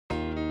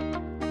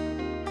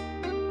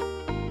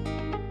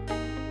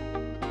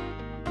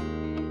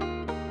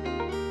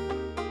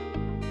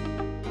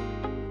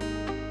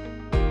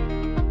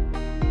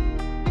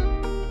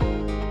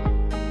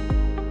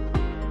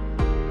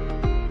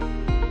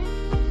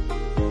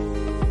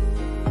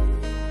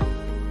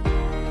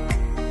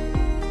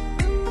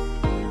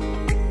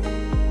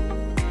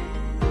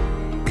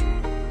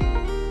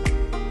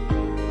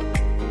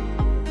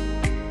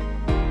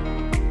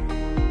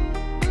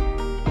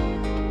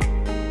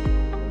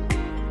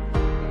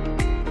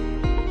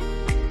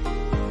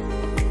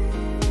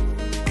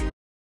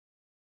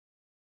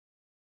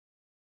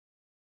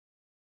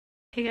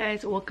Hey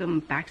guys, welcome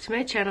back to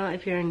my channel.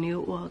 If you're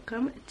new,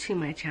 welcome to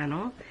my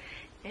channel.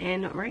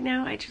 And right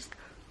now I just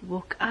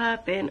woke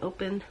up and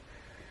opened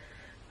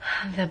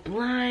the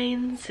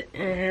blinds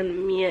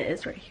and Mia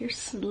is right here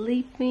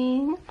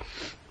sleeping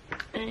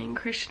and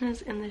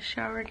Krishna's in the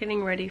shower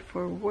getting ready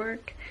for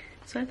work.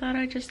 So I thought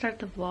I'd just start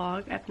the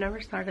vlog. I've never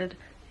started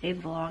a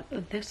vlog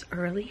this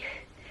early,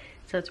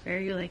 so it's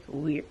very like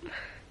weird.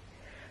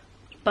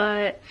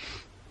 But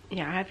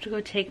yeah, I have to go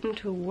take them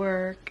to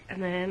work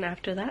and then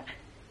after that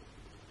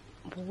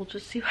we'll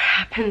just see what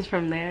happens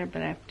from there.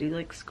 But I have to do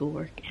like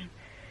schoolwork and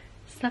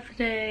stuff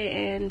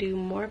today and do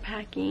more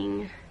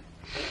packing,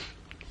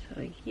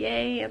 so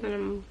yay. And then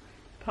I'm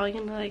probably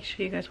gonna like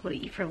show you guys what to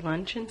eat for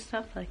lunch and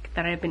stuff like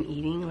that I've been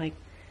eating like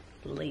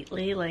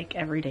lately, like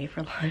every day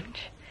for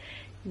lunch.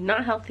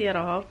 Not healthy at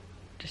all,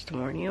 just to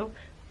warn you,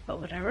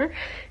 but whatever.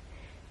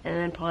 And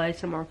then probably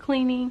some more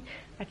cleaning.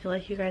 I feel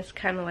like you guys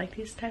kind of like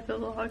these type of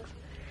vlogs.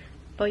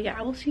 But yeah,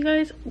 I will see you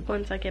guys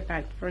once I get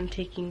back from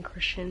taking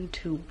Christian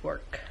to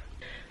work.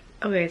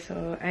 Okay,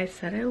 so I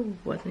said I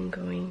wasn't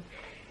going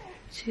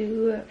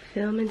to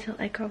film until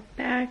I got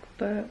back,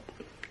 but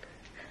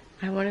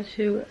I wanted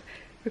to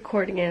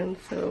record again,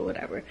 so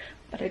whatever.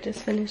 But I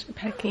just finished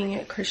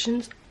packing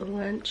Christian's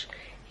lunch.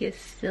 He is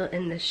still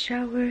in the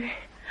shower.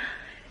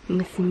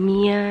 Miss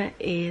Mia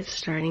is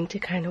starting to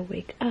kind of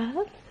wake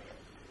up.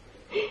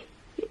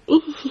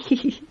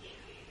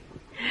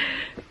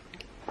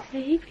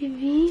 Hey,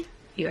 baby.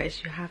 You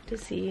guys, you have to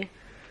see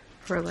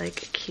her like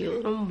cute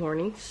little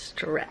morning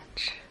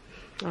stretch.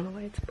 I don't know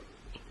why it's...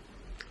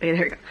 Okay,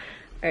 there we go.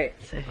 Alright,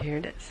 so here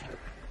it is.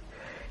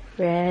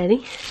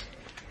 Ready?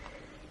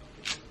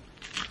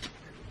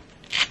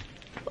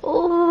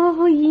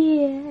 Oh,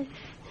 yes.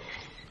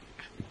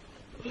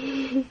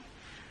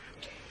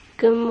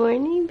 Good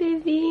morning,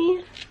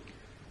 baby.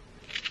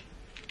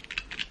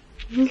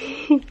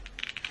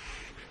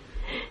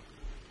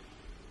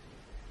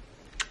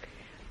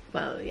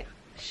 Well, yeah.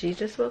 She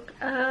just woke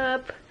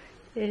up.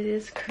 It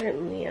is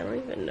currently, I don't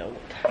even know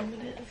what time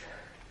it is.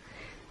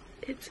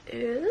 It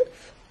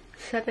is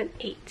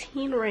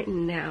 7:18 right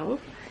now.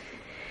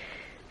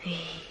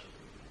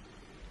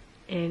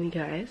 And you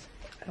guys,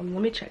 let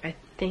me check. I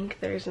think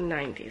there's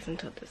 9 days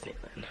until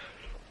Disneyland.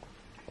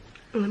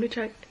 Let me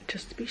check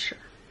just to be sure.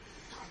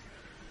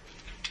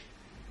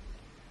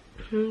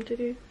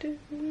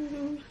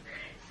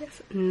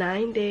 Yes,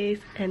 9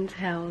 days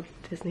until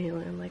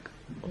Disneyland. Like,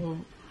 oh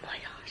my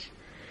gosh.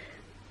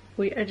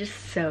 We are just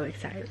so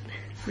excited.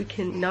 We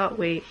cannot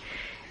wait.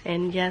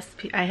 And yes,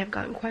 I have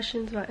gotten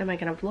questions about, am I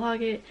going to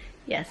vlog it?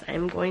 Yes,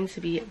 I'm going to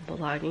be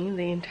vlogging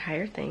the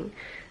entire thing.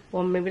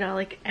 Well, maybe not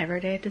like every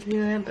day at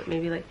Disneyland, but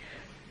maybe like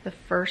the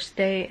first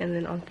day and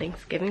then on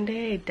Thanksgiving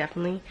Day, I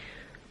definitely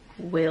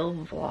will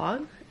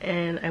vlog.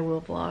 And I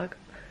will vlog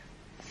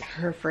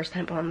her first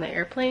time on the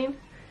airplane.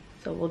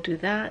 So we'll do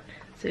that.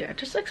 So yeah,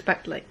 just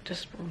expect like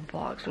just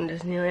vlogs from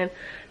Disneyland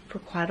for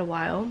quite a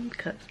while,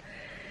 because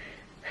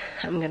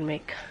I'm gonna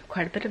make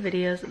quite a bit of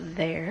videos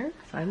there.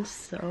 So I'm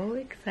so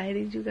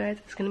excited, you guys.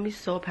 It's gonna be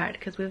so packed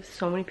because we have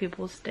so many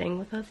people staying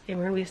with us and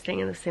we're gonna be staying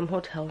in the same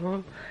hotel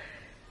room.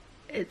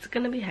 It's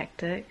gonna be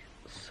hectic.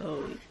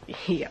 So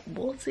yeah,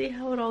 we'll see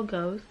how it all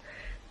goes.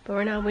 But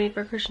we're now waiting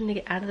for Christian to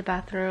get out of the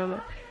bathroom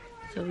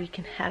so we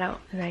can head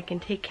out and I can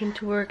take him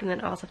to work, and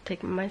then also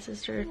take my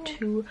sister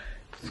to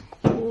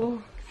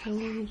school. So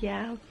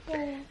yeah. What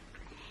are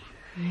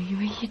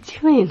you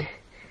doing?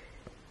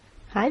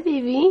 Hi,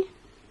 baby.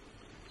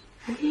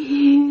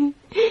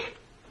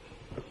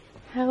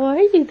 How are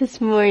you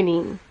this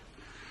morning?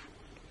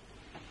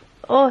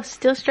 Oh,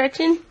 still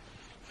stretching?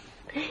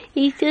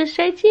 You still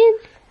stretching?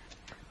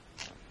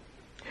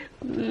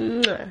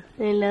 I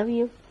love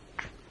you.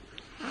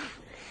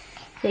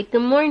 Say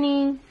good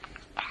morning.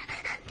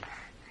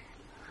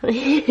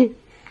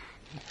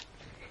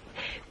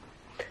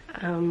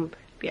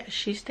 Yeah,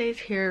 she stays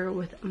here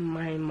with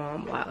my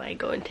mom while I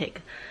go and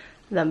take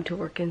them to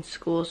work in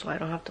school, so I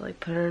don't have to like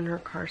put her in her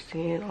car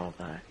seat and all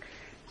that.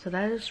 So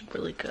that is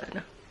really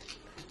good.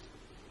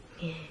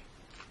 Yeah.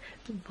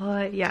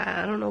 But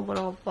yeah, I don't know when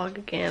I'll vlog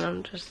again.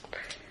 I'm just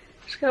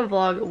gonna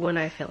vlog when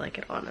I feel like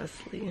it,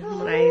 honestly.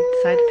 When I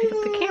decide to pick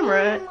up the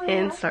camera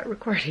and start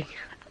recording.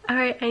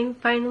 Alright, I'm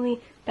finally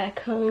back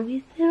home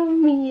with little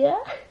Mia.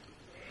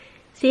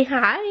 Say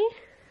hi.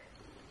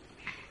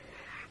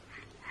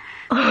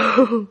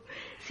 Oh,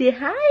 say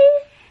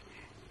hi.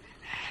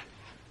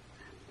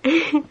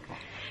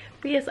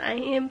 Yes, I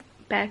am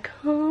back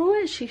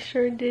home. She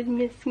sure did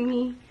miss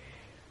me.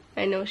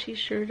 I know she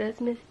sure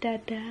does miss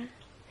Dada.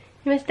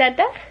 You miss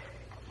Dada?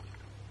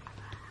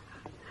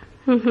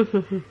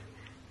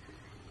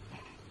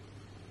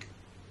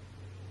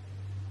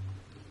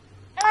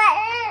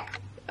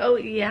 Oh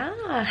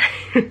yeah.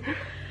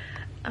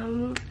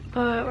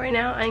 But right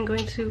now I'm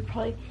going to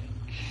probably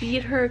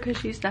feed her because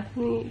she's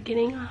definitely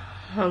getting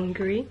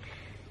hungry.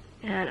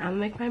 And I'll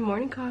make my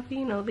morning coffee,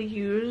 you know, the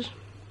use.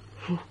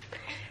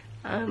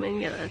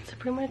 And yeah, that's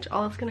pretty much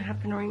all that's gonna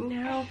happen right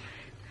now.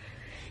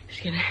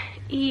 She's gonna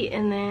eat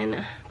and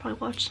then probably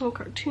watch some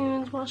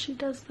cartoons while she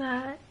does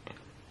that.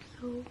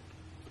 So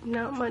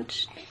not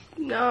much.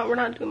 No, we're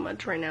not doing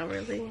much right now,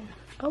 really.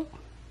 Oh,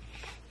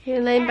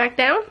 you're laying back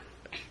down?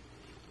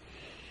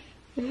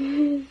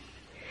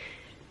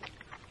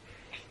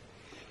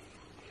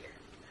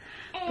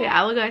 Yeah,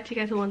 I will go back to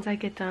you guys once I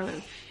get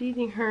done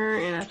feeding her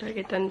and after I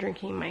get done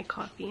drinking my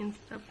coffee and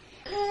stuff.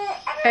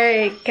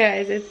 Alright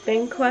guys, it's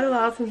been quite a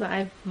while since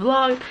I've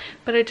vlogged,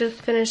 but I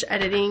just finished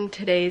editing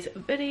today's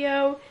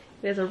video.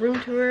 It is a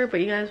room tour, but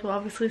you guys will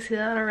obviously see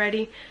that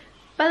already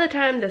by the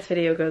time this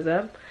video goes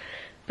up.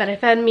 But I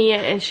fed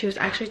Mia and she was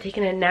actually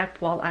taking a nap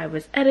while I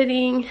was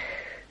editing.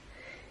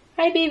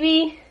 Hi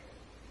baby!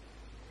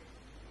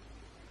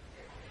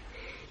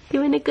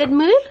 You in a good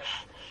mood?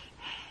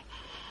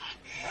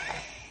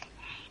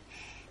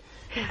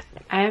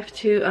 I have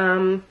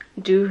to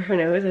do her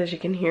nose, as you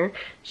can hear.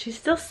 She's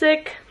still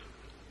sick.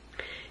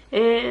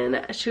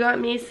 And she got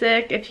me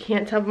sick, if you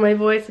can't tell by my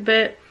voice a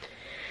bit.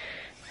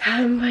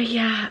 But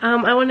yeah,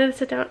 I wanted to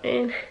sit down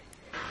and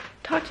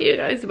talk to you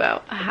guys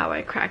about how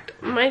I cracked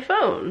my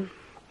phone.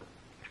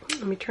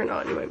 Let me turn it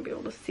on, you might be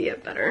able to see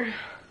it better.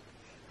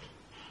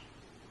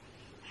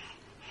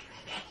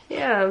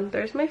 Yeah,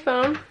 there's my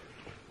phone.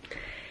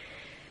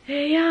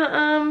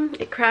 Yeah,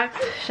 it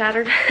cracked,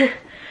 shattered.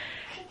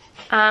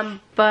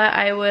 But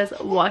I was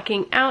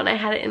walking out and I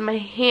had it in my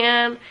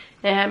hand.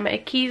 I had my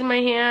keys in my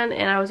hand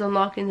and I was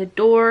unlocking the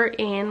door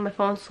and my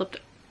phone slipped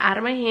out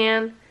of my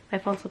hand. My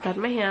phone slipped out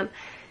of my hand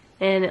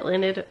and it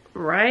landed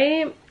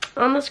right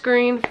on the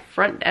screen,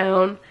 front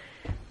down.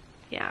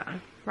 Yeah,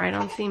 right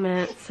on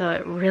cement, so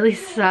it really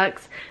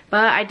sucks.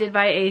 But I did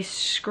buy a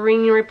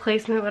screen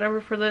replacement,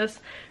 whatever, for this.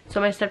 So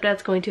my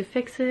stepdad's going to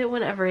fix it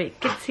whenever it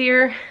gets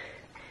here.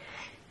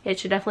 It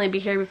should definitely be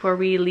here before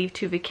we leave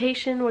to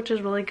vacation, which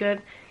is really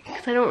good.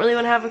 Because I don't really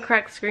want to have a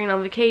cracked screen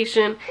on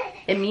vacation.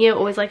 And Mia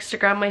always likes to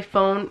grab my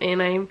phone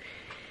and I'm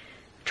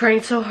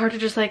trying so hard to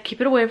just like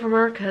keep it away from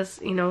her because,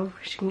 you know,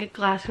 she can get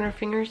glass in her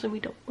fingers and we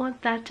don't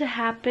want that to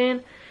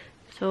happen.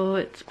 So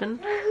it's been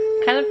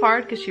kind of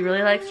hard because she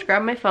really likes to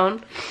grab my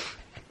phone.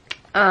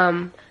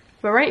 But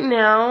right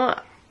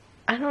now,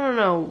 I don't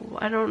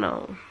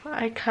know.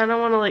 I kind of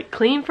want to like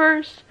clean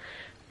first,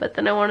 but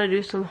then I want to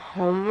do some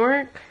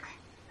homework.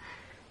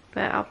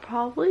 But I'll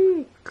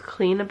probably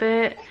clean a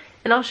bit.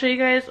 And I'll show you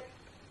guys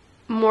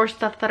more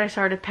stuff that I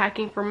started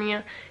packing for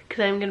Mia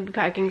because I'm going to be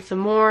packing some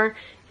more.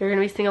 You're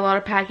going to be seeing a lot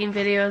of packing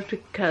videos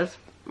because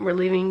we're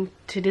leaving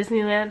to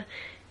Disneyland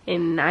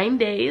in 9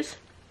 days.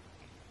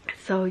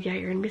 So yeah,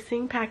 you're going to be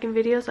seeing packing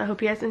videos. I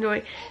hope you guys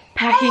enjoy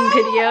packing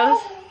videos.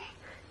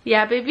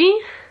 Yeah, baby?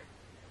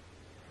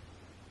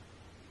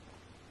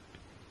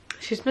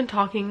 She's been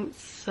talking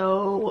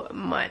so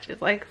much.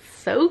 It's like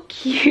so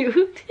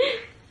cute.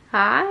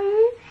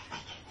 Hi.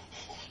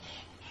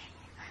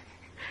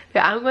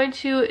 Yeah, I'm going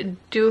to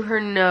do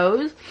her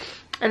nose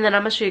and then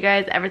I'm going to show you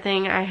guys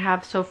everything I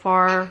have so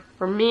far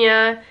for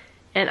Mia,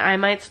 and I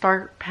might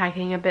start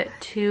packing a bit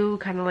too,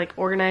 kind of like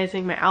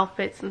organizing my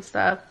outfits and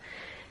stuff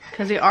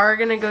because we are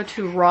going to go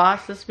to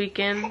Ross this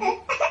weekend.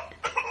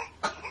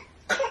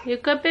 You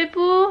good,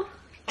 baby?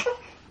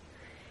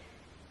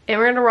 And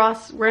we're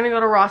gonna go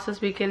to Ross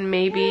this weekend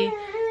maybe,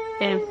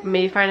 and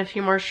maybe find a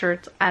few more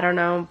shirts. I don't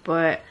know,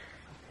 but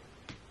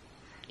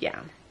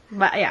yeah.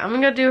 But yeah, I'm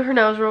gonna do her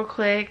nose real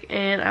quick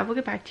and I will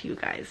get back to you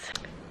guys.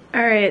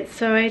 Alright,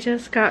 so I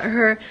just got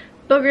her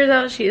boogers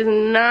out. She is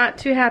not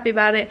too happy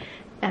about it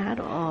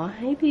at all.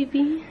 Hey,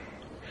 baby.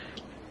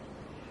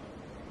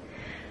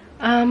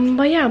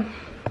 But yeah,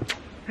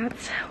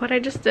 that's what I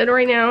just did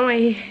right now.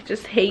 I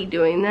just hate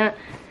doing that.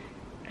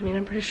 I mean,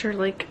 I'm pretty sure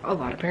like a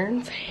lot of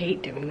parents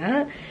hate doing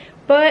that.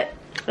 But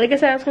like I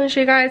said, I was gonna show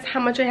you guys how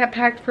much I have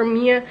packed for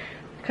Mia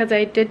because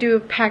I did do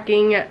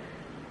packing in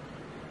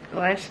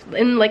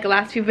like the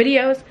last few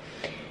videos,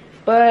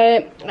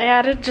 but I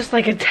added just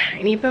like a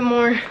tiny bit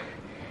more.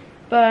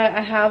 But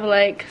I have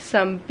like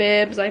some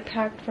bibs I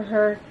packed for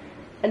her,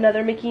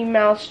 another Mickey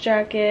Mouse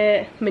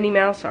jacket, Minnie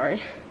Mouse,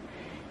 sorry,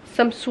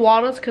 some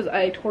swaddles because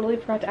I totally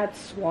forgot to add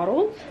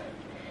swaddles,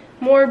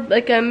 more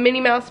like a Minnie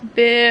Mouse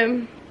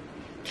bib,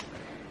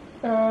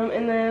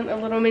 and then a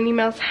little Minnie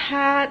Mouse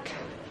hat.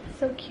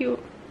 So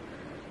cute.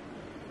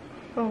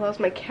 Oh, that was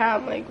my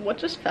cat. Like, what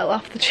just fell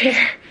off the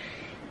chair?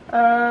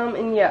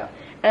 And yeah,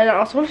 and I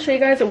also want to show you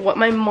guys what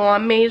my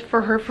mom made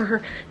for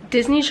her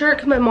Disney shirt,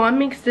 because my mom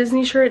makes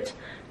Disney shirts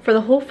for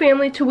the whole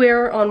family to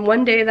wear on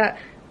one day, that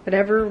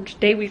whatever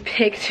day we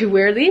pick to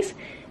wear these.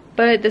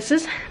 But this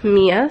is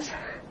Mia's.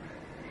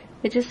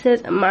 It just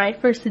says my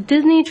first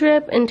Disney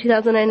trip in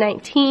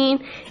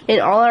 2019,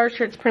 and all our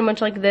shirts pretty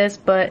much like this,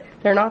 but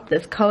they're not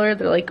this color,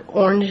 they're like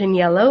orange and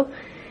yellow.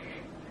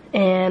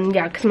 And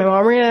yeah, because my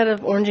mom ran out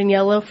of orange and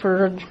yellow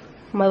for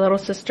my little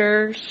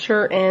sister's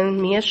shirt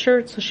and Mia's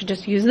shirt, so she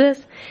just used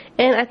this,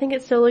 and I think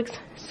it still looks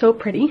so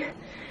pretty.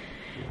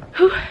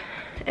 Whew.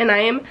 And I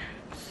am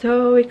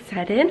so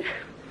excited.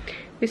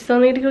 We still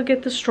need to go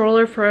get the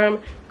stroller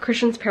from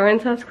Christian's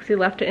parents' house because he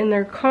left it in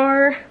their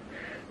car,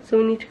 so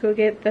we need to go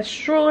get the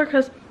stroller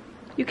because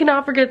you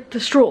cannot forget the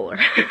stroller.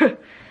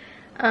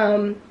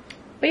 But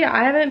yeah,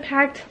 I haven't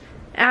packed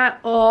at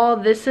all.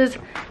 This is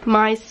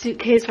my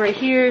suitcase right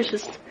here. It's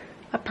just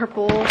a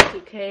purple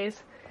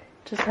suitcase.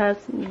 Just has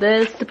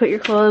this to put your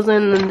clothes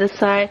in, and then this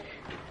side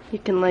you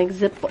can like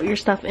zip your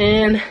stuff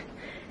in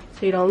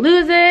so you don't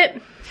lose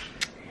it.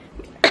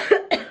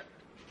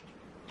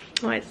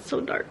 Why is it so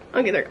dark?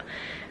 Okay, there we go.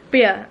 But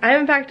yeah, I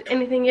haven't packed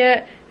anything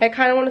yet. I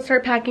kind of want to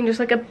start packing just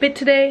like a bit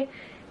today.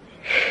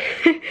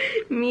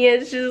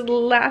 Mia's just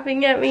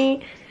laughing at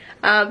me.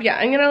 Yeah,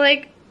 I'm gonna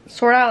like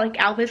sort out like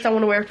outfits I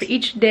want to wear for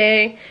each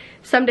day.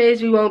 Some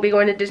days we won't be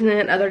going to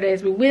Disneyland, other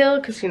days we will,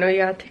 because you know you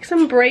gotta take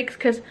some breaks,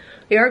 because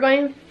we are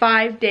going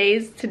 5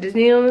 days to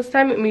Disneyland this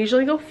time, and we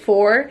usually go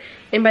 4,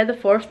 and by the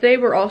 4th day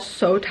we're all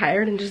so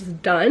tired and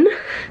just done.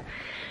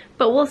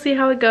 But we'll see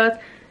how it goes.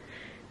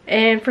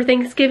 And for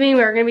Thanksgiving,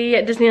 we're gonna be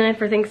at Disneyland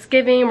for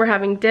Thanksgiving. We're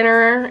having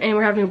dinner and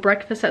we're having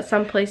breakfast at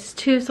some place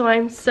too, so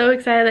I'm so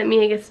excited that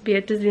Mia gets to be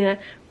at Disneyland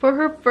for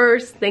her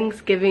first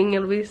Thanksgiving.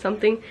 It'll be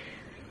something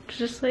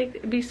just like,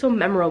 it'd be so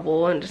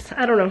memorable, and just,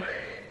 I don't know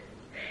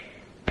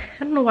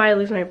why I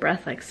lose my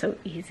breath like so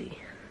easy.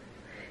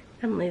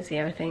 I'm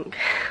lazy, I think.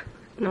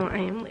 No, I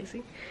am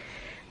lazy.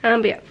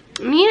 But yeah,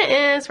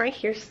 Mia is right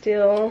here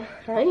still.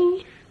 Hi.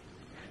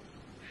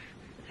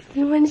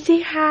 You want to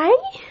say hi?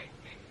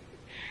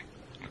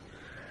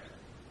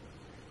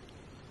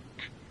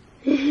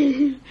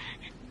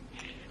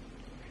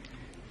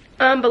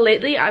 But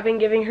lately I've been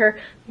giving her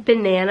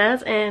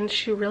bananas, and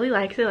she really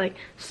likes it, like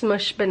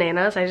smush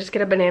bananas. I just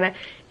get a banana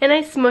and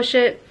I smush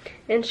it,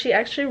 and she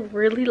actually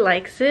really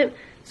likes it.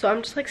 So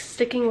I'm just like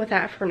sticking with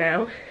that for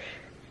now.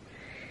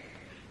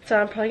 So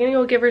I'm probably gonna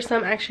go give her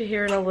some actually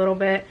here in a little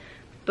bit.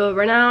 But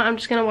right now I'm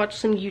just gonna watch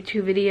some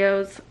YouTube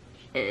videos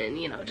and,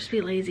 you know, just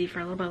be lazy for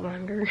a little bit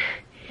longer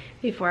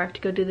before I have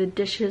to go do the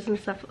dishes and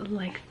stuff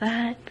like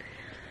that.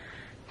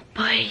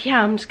 But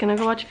yeah, I'm just gonna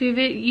go watch a few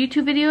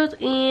YouTube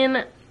videos,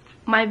 and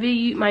my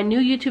new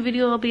YouTube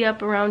video will be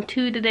up around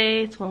 2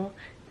 today, so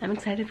I'm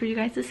excited for you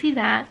guys to see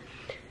that.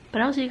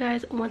 But I'll see you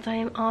guys once I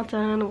am all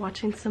done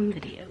watching some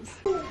videos.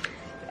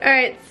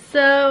 Alright,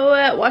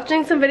 so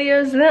watching some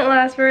videos didn't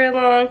last very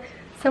long.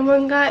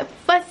 Someone got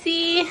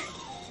fussy.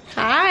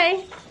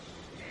 Hi.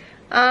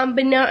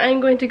 But now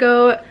I'm going to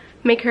go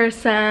make her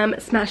some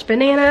smashed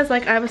bananas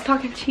like I was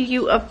talking to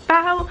you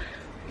about.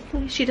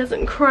 Hopefully she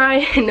doesn't cry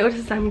and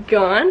notice I'm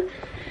gone.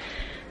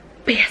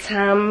 But yes,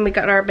 we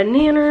got our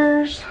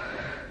bananas.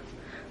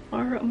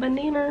 And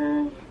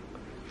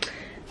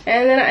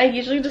then I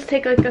usually just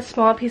take like a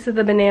small piece of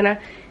the banana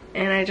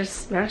and I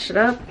just smash it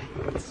up.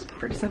 It's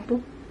pretty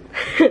simple.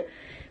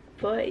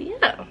 But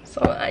yeah,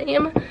 so I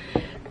am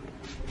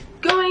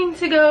going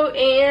to go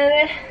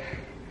and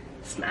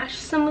smash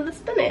some of this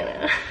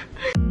banana.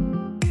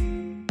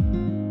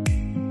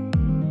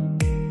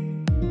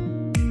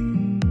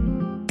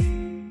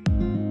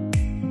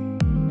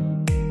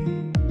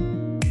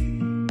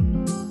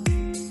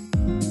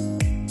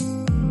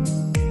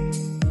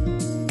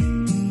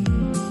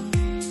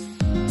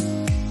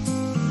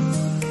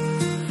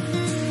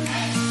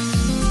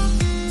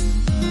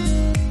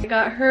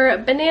 Got her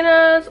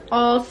bananas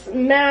all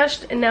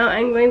smashed, and now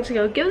I'm going to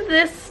go give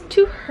this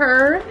to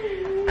her.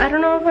 I don't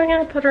know if I'm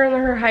gonna put her in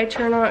her high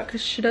chair or not,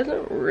 because she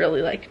doesn't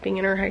really like being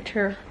in her high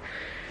chair,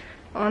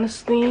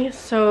 honestly.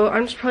 So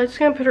I'm probably just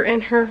gonna put her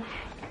in her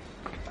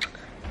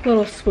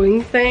little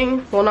swing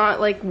thing. Well,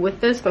 not like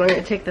with this, but I'm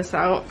gonna take this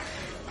out.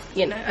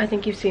 You know, I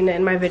think you've seen it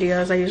in my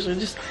videos. I usually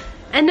just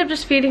end up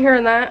just feeding her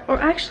in that,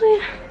 or actually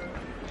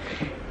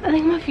I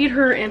think I'm gonna feed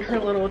her in her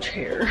little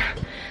chair,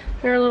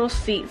 her little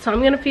seat. So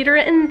I'm gonna feed her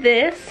in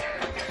this,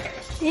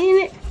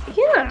 and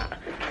yeah.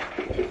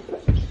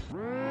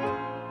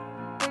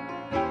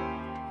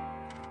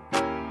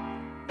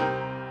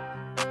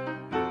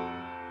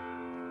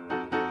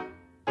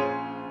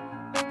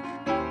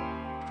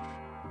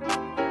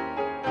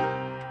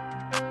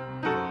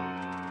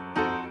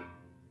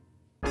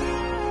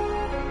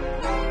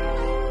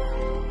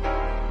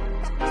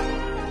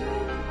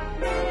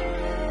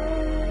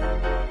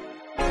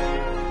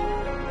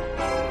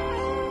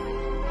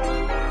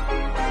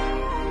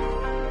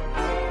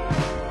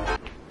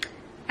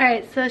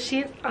 Alright, so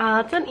she's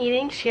done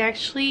eating. She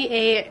actually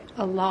ate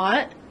a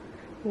lot,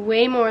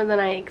 way more than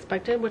I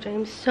expected, which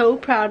I'm so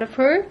proud of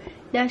her.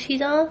 Now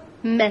she's all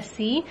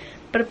messy,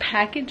 but a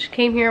package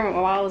came here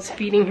while I was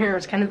feeding her. It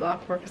was kind of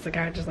awkward because the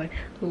guy just like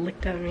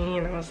looked at me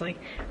and I was like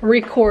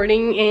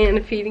recording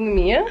and feeding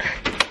Mia.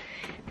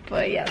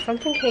 But yeah,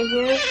 something came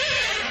here.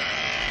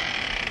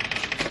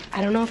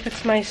 I don't know if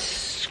it's my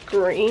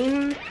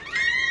screen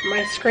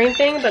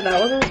thing, but that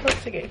wasn't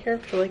supposed to get here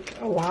for like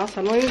a while,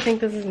 so I don't even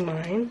think this is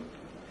mine.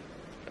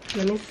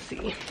 Let me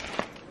see.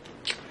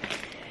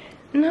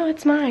 No,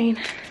 it's mine.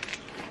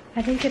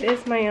 I think it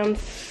is my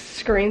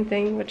screen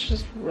thing, which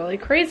is really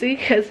crazy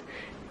because it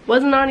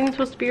was not even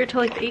supposed to be here till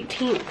like the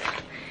 18th.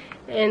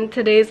 And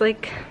today's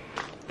like,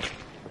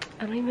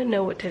 I don't even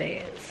know what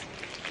today is.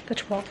 The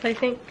 12th, I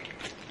think.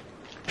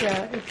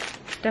 Yeah, it's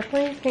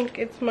definitely, I think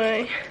it's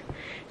my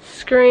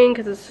screen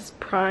because this is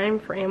Prime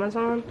for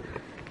Amazon.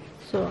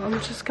 So I'm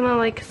just gonna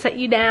like set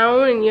you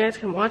down and you guys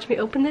can watch me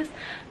open this,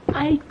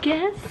 I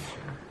guess.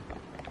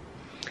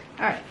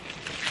 Alright,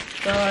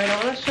 so I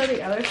don't want to show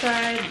the other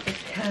side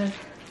just because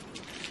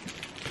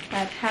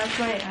that has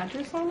my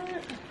address on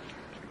it.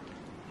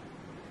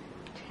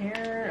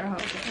 Tear, oh,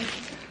 okay.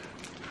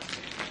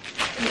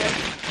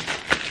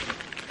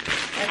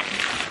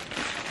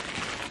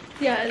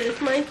 Yeah, it is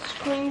my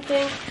screen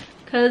thing,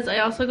 because I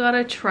also got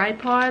a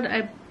tripod.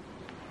 I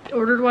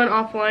ordered one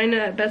offline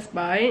at Best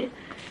Buy,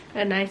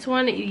 a nice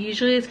one. It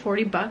usually is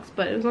 40 bucks,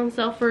 but it was on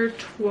sale for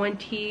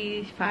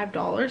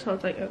 $25, so I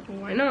was like, okay,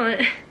 why not?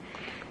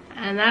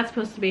 And that's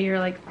supposed to be here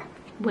like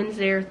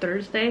Wednesday or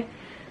Thursday,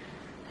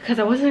 because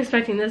I wasn't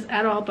expecting this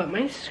at all. But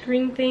my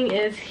screen thing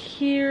is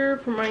here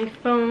for my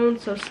phone,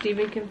 so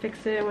Steven can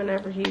fix it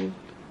whenever he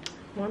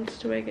wants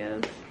to, I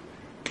guess.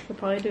 He'll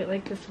probably do it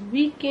like this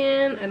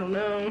weekend, I don't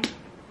know.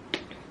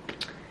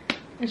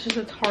 It's just,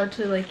 it's hard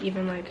to like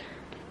even like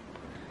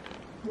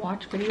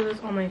watch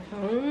videos on my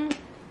phone.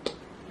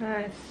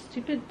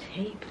 Stupid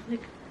tape, like,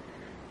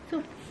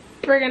 so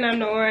friggin'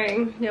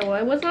 annoying. Yeah, well,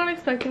 I was not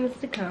expecting this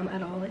to come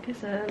at all, like I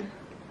said,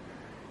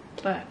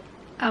 but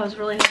I was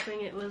really hoping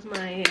it was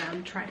my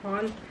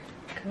tripod,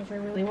 because I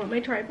really want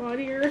my tripod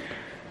here.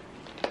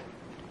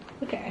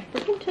 Okay, I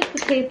freaking took the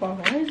tape off.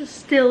 Why is it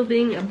still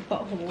being a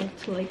butthole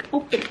to like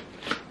open?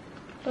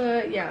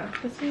 But yeah,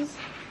 this is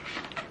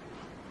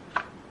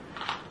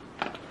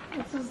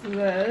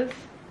this.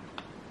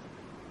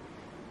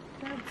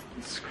 That's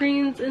the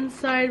screens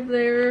inside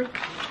there.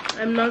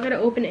 I'm not gonna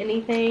open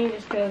anything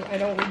just because I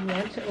don't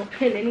want to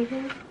open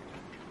anything.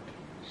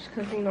 Just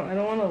because, you know, I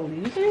don't want to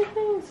lose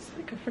anything. It's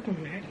like a freaking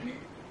magnet.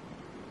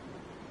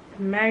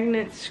 A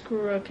magnet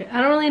screw. Okay, I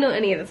don't really know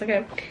any of this.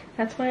 Okay,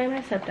 that's why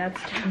my stepdad's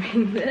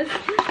doing this.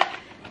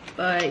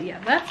 But yeah,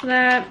 that's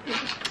that.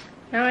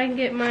 Now I can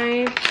get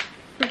my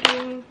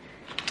freaking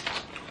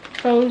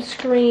phone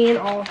screen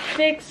all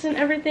fixed and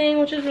everything,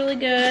 which is really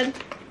good.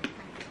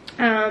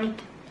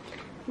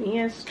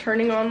 Yes,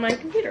 turning on my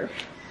computer.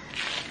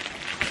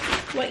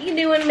 What you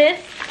doing, miss?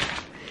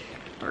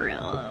 For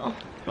real though.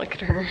 Look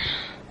at her.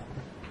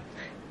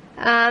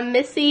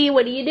 Missy,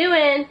 what are you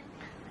doing?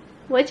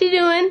 What you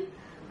doing?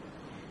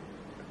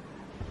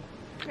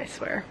 I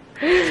swear.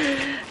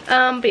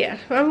 But yeah,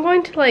 I'm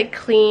going to like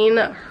clean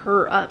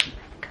her up.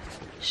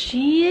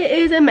 She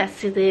is a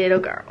messy little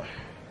girl.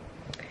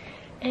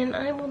 And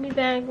I will be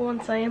back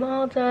once I am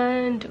all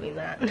done doing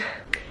that.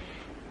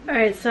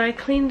 Alright, so I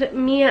cleaned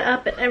Mia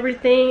up and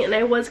everything, and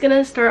I was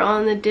gonna start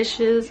on the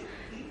dishes,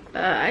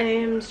 but I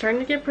am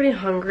starting to get pretty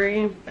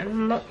hungry.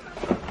 I'm not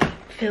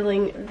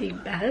feeling the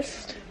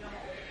best.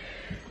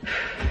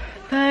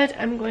 But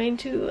I'm going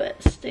to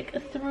stick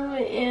through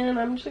it, and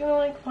I'm just gonna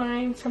like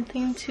find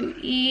something to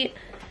eat.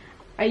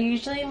 I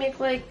usually make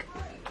like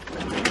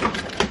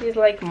these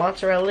like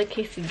mozzarella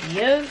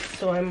quesadillas,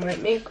 so I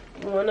might make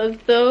one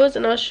of those,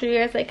 and I'll show you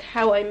guys like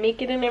how I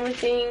make it and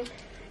everything,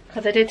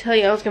 because I did tell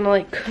you I was gonna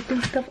like cook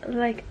and stuff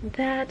like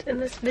that in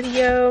this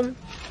video.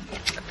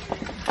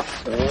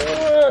 So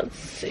let's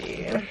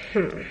see.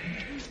 So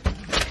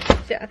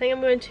yeah, I think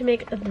I'm going to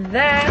make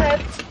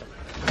that.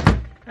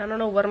 I don't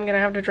know what I'm gonna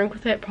have to drink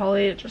with it,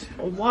 probably just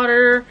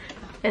water.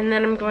 And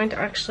then I'm going to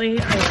actually,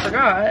 I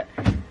forgot,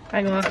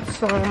 I got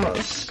some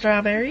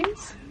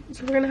strawberries.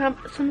 So we're gonna have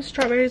some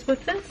strawberries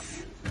with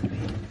this.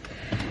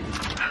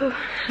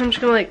 I'm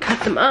just gonna like cut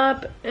them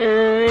up,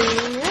 and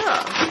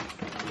yeah.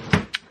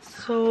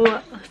 So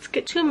let's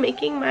get to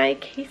making my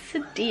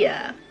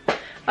quesadilla.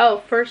 Oh,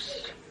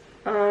 first,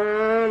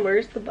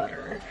 where's the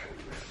butter?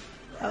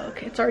 Oh,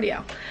 okay, it's already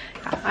out.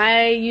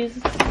 I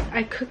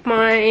cook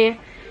my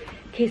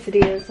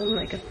quesadillas on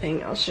like a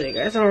thing. I'll show you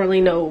guys. I don't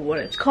really know what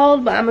it's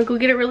called, but I'm gonna go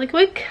get it really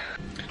quick.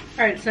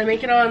 Alright, so I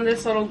make it on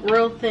this little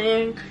grill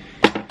thing.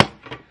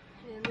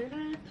 And then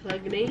I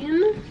plug it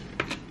in.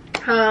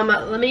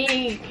 Let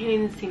me, you can't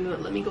even see me,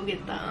 but let me go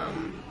get the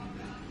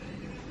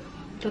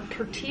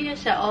tortilla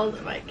shells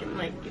if I can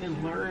like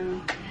even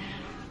learn,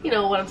 you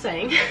know what I'm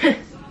saying.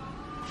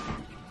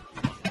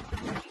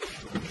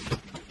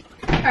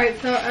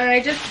 Alright, so I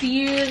just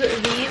use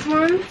these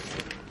ones.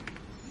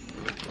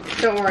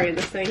 Don't worry,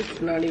 this thing's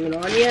not even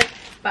on yet.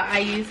 But I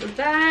use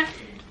that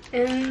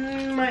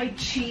and my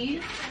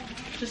cheese.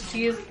 Just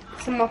use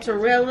some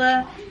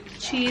mozzarella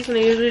cheese, and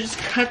I usually just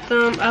cut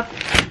them up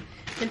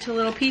into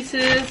little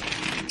pieces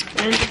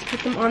and just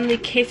put them on the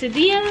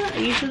quesadilla. I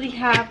usually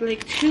have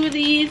like 2 of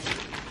these.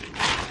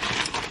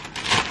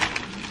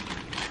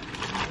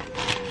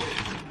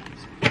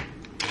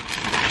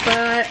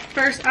 But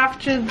first,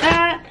 after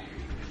that,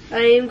 I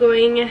am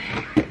going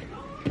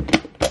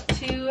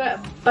to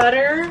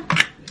butter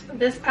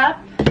this up.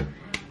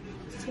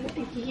 So,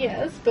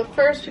 yes, but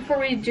first, before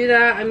we do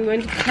that, I'm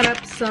going to cut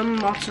up some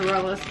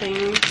mozzarella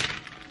things.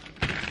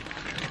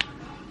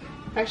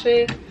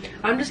 Actually,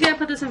 I'm just gonna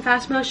put this in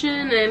fast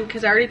motion, and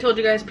because I already told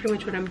you guys pretty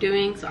much what I'm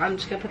doing, so I'm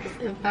just gonna put this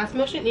in fast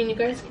motion, and you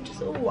guys can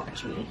just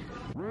watch me.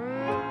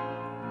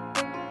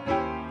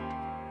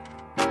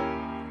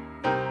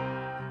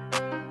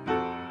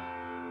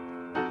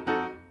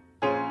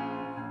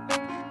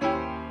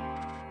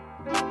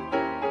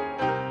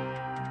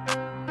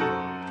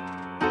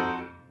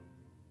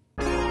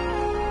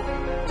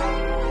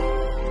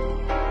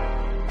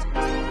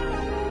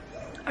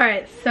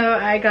 Alright, so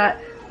I got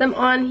them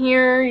on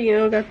here, you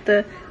know, got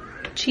the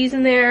cheese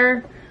in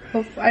there.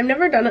 I've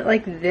never done it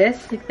like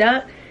this, like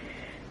that.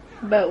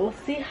 But we'll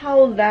see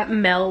how that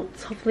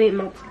melts. Hopefully it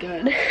melts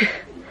good.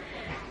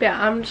 But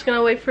yeah, I'm just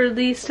gonna wait for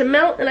these to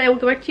melt and I will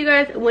go back to you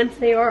guys once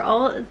they are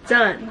all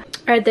done.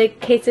 Alright, the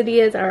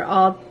quesadillas are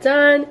all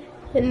done.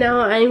 And now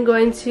I'm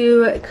going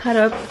to cut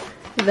up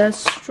the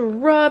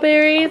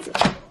strawberries.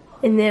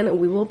 And then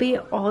we will be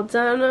all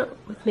done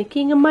with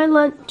making my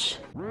lunch.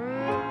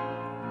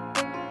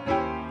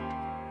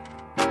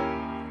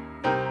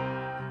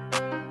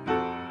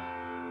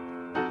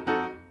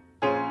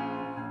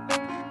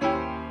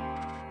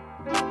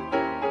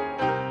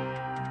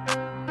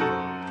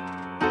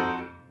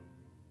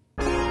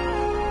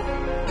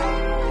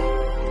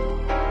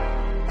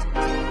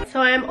 So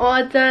I'm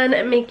all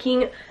done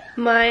making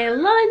my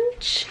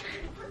lunch.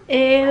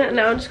 And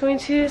now I'm just going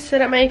to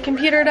sit at my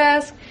computer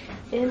desk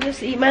and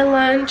just eat my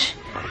lunch.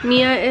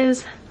 Mia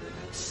is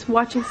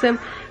watching some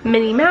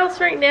Minnie Mouse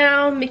right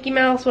now, Mickey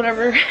Mouse,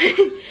 whatever.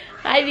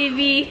 Hi,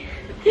 baby.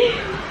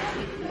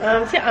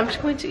 So yeah, I'm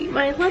just going to eat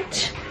my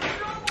lunch,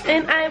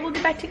 and I will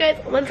get back to you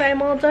guys once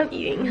I'm all done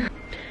eating.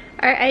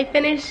 Alright, I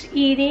finished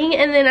eating,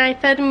 and then I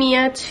fed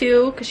Mia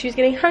too, because she was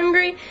getting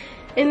hungry,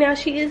 and now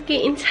she is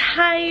getting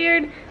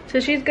tired, so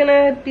she's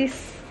gonna be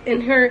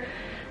in her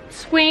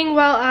swing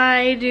while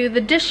I do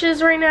the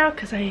dishes right now,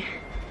 because I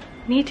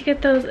need to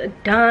get those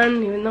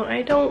done, even though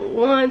I don't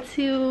want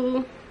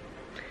to,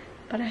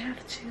 but I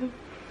have to.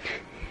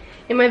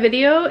 And my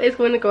video is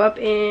going to go up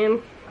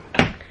in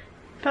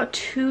about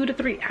 2 to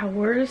 3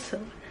 hours,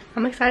 so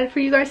I'm excited for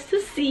you guys to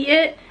see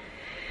it.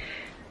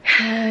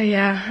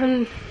 Yeah,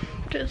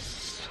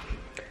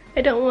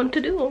 I don't want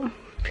to do them.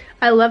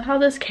 I love how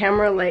this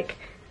camera, like,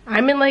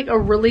 I'm in like a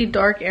really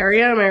dark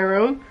area in my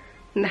room,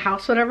 in the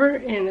house, whatever,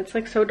 and it's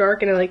like so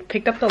dark, and it like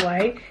picked up the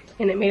light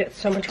and it made it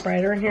so much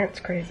brighter in here. It's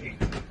crazy.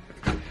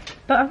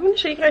 But I'm going to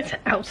show you guys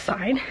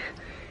outside,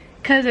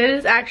 because it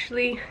is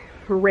actually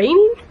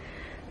raining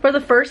for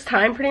the first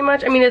time pretty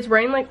much. I mean, it's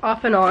rained like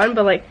off and on,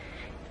 but like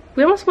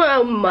we almost went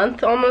a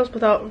month almost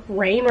without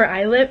rain where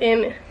I live,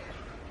 and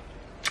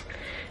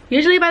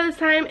usually by this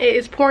time it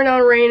is pouring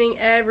down raining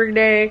every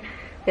day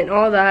and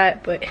all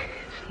that, but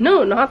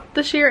no, not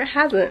this year. It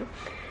hasn't,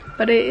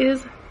 but it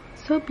is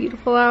so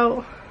beautiful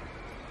out.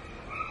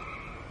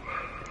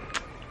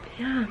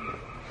 Yeah,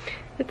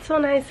 it's so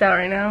nice out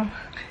right now.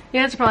 You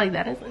guys are probably like,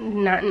 that is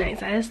not nice,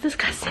 that is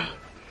disgusting.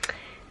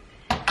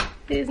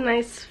 It is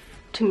nice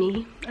to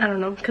me, I don't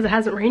know, because it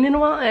hasn't rained in a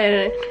while,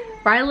 and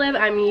where I live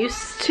I'm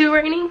used to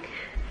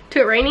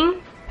it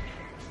raining.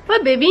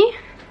 But baby,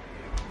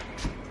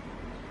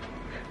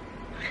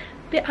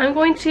 yeah, I'm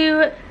going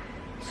to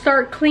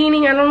start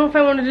cleaning. I don't know if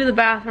I want to do the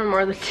bathroom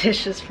or the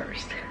dishes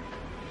first.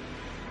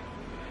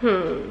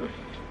 I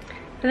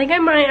think I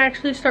might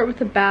actually start with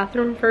the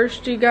bathroom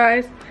first, you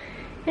guys,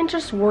 and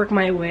just work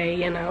my way,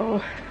 you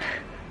know.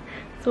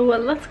 So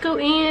let's go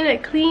in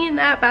and clean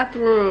that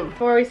bathroom.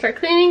 Before we start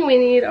cleaning, we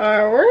need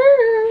our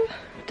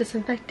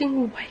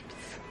disinfecting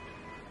wipes.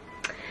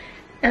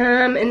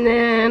 And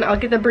then I'll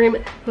get the broom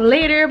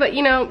later, but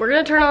you know, we're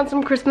gonna turn on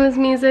some Christmas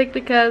music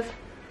because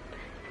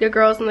your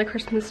girl's in the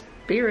Christmas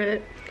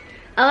spirit.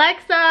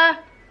 Alexa,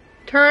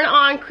 turn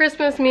on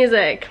Christmas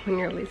music when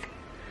you're leaving.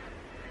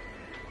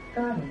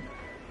 Got it.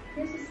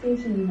 Here's a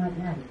station you might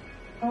like.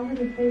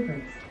 Holiday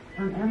favorites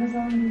on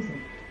Amazon Music.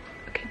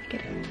 Okay, we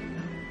get it.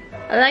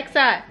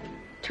 Alexa,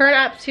 turn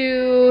up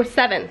to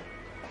 7.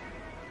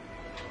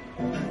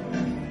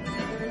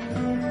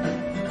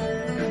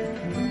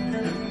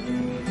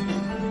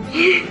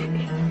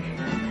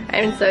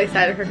 I'm so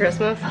excited for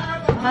Christmas.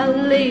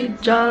 Holly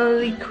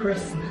jolly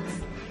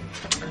Christmas.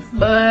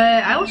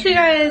 But I will show you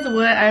guys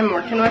what I'm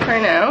working with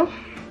right now.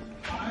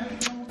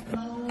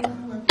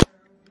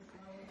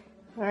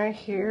 Alright,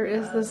 here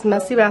is this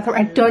messy bathroom.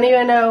 I don't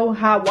even know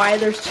why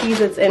there's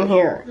Cheez-Its in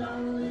here.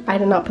 I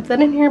did not put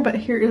that in here, but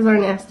here is our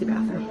nasty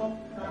bathroom,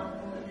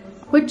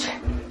 which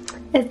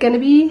is gonna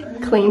be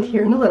cleaned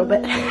here in a little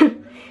bit.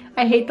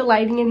 I hate the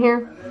lighting in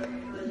here.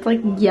 It's like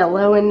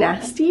yellow and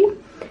nasty,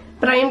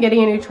 but I am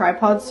getting a new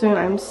tripod soon.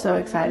 I'm so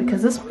excited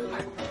because this one,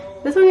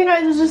 you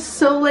guys, is just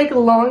so like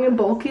long and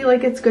bulky.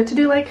 Like, it's good to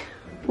do like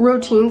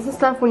routines and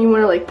stuff when you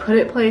want to like put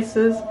it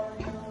places.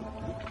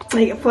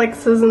 Like, it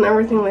flexes and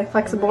everything, like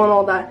flexible and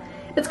all that.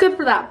 It's good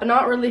for that, but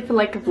not really for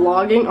like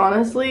vlogging,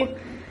 honestly.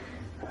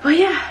 But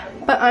yeah,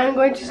 but I'm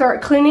going to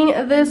start cleaning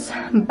this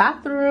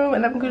bathroom,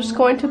 and I'm just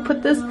going to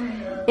put this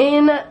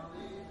in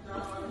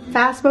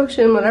fast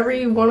motion, whatever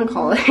you want to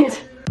call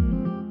it.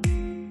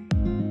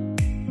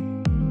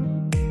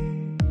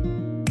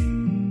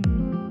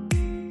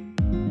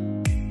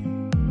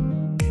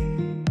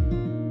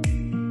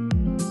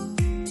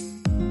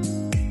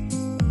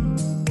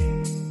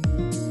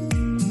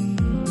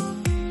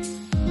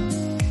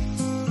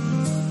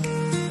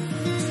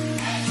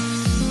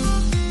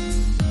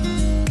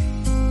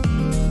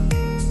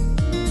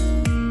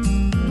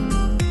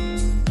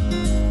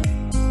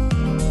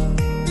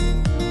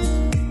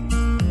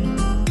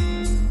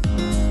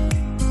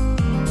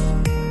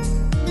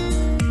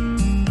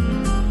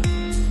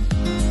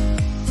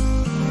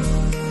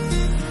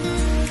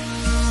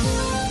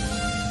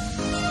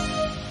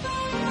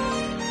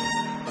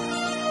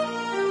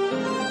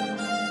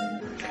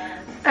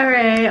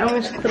 Alright, I'm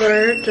gonna shut the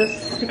door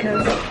just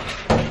because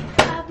I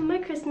have my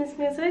Christmas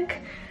music.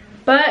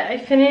 But I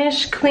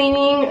finished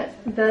cleaning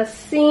the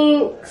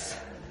sinks.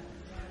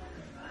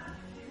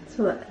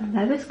 So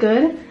that is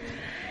good.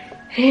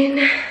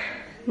 And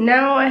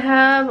now I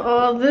have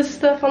all this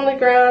stuff on the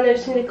ground. I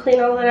just need to clean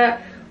all of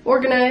that,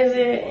 organize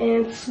it,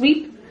 and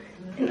sweep.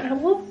 And I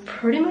will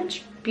pretty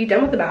much be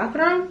done with the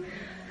bathroom.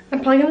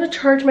 I'm probably going to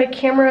charge my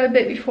camera a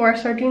bit before I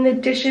start doing the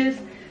dishes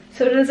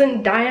so it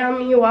doesn't die on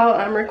me while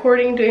I'm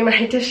recording doing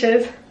my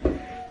dishes.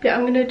 Yeah,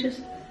 I'm going to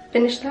just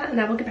finish that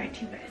and I will get back to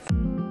you guys.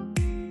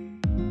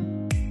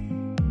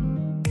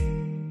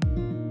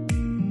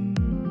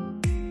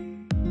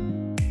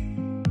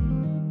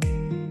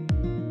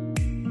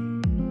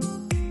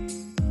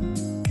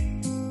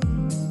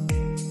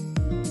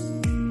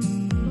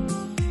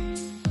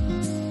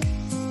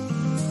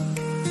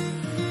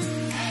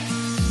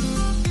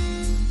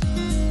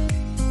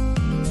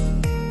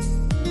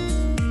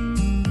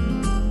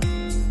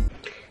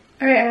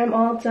 Alright, I'm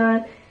all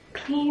done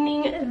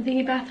cleaning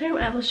the bathroom.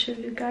 I will show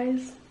you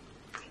guys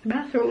the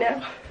bathroom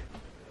now.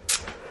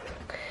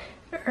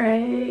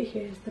 Alright,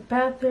 here's the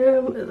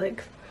bathroom. It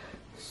looks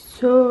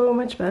so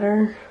much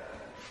better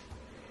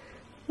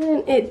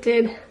than it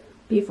did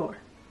before.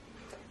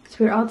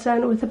 So we're all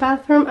done with the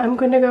bathroom. I'm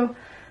going to go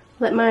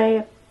let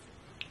my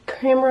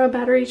camera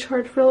battery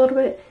charge for a little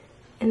bit,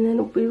 and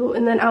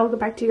then I'll go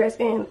back to you guys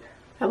and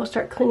I will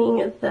start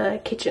cleaning the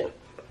kitchen.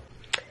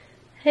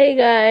 Hey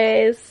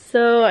guys,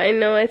 so I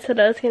know I said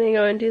I was gonna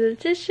go and do the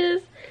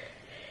dishes,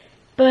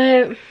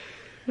 but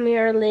we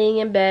are laying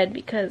in bed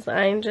because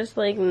I'm just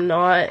like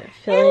not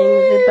feeling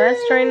the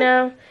best right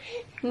now.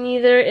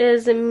 Neither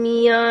is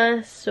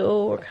Mia,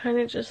 so we're kind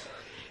of just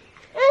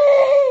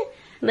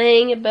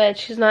laying in bed.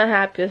 She's not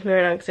happy with me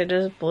right now because I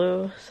just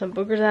blew some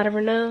boogers out of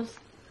her nose.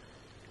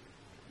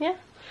 Yeah.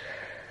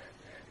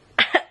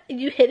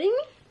 You hitting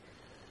me?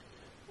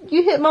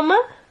 You hit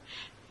Mama?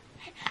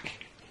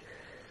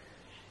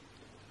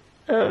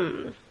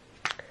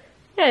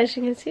 Yeah, as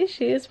you can see,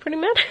 she is pretty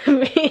mad at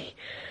me.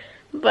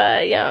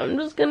 But yeah, I'm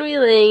just gonna be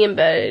laying in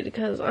bed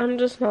because I'm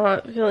just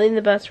not feeling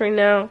the best right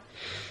now.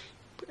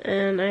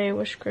 And I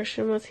wish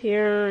Christian was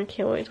here. I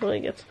can't wait till he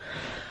gets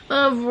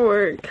off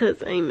work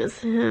because I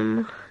miss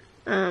him.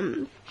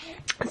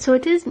 So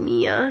it is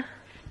Mia.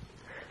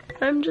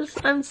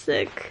 I'm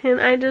sick and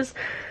I just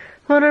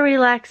want to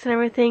relax and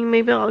everything.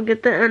 Maybe I'll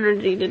get the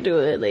energy to do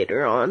it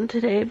later on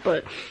today,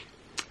 but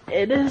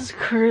it is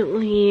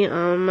currently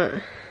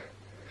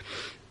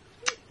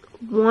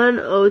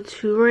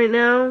 1:02 right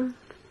now.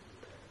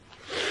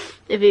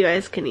 If you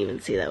guys can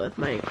even see that with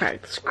my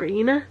cracked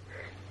screen.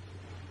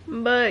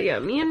 But yeah,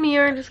 me and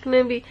Mia are just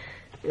gonna be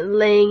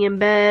laying in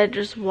bed,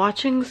 just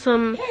watching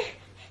some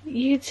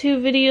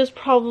YouTube videos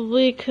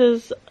probably,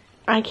 because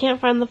I can't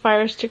find the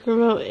Fire Stick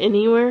remote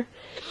anywhere.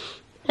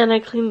 And I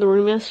cleaned the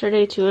room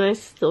yesterday too and I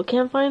still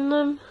can't find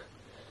them.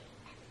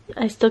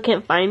 I still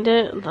can't find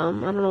it. I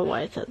don't know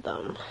why I said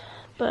them.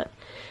 But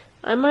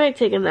I might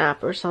take a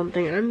nap or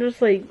something. I'm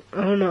just like,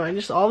 I don't know.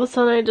 All of a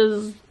sudden I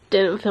just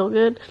didn't feel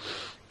good.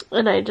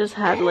 And I just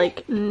had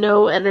like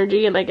no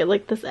energy. And I get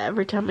like this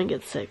every time I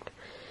get sick.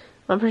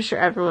 I'm pretty sure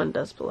everyone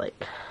does, but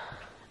like,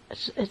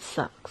 it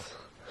sucks.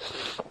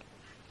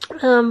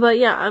 But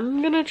yeah,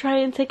 I'm gonna try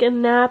and take a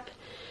nap.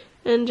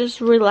 And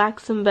just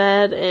relax in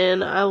bed.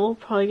 And I will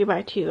probably get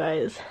back to you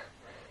guys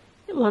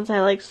once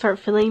I like start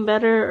feeling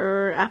better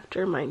or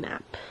after my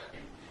nap.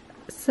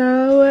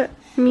 So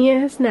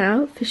Mia is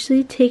now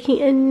officially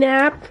taking a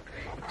nap.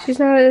 She's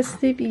not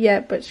asleep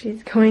yet, but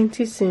she's going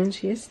to soon.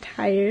 She is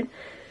tired.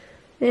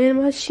 And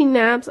while she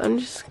naps, I'm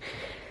just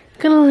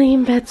gonna lay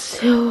in bed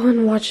still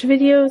and watch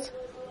videos.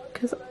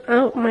 Because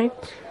my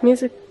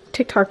music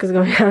TikTok is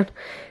going on.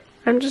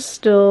 I'm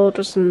just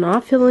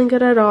not feeling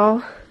good at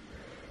all.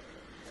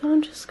 So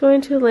I'm just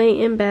going to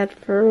lay in bed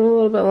for a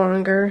little bit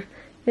longer.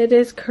 It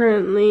is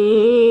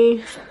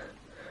currently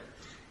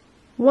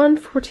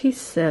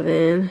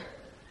 1:47.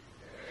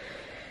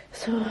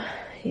 So,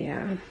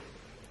 yeah.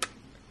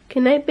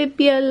 Good night,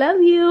 baby. I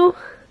love you.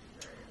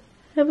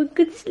 Have a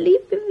good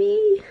sleep,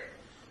 baby.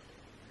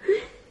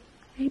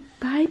 Hey,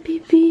 bye,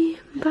 baby.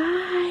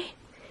 Bye.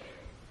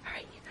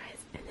 Alright, you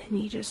guys. And then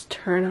you just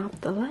turn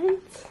off the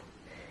lights.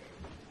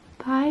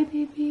 Bye,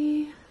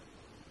 baby.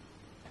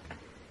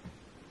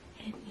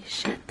 And you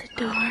shut the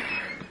door.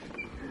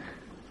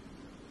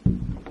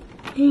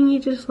 And you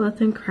just let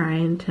them cry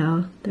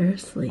until they're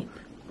asleep.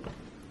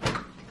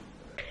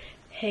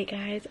 Hey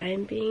guys,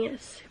 I'm being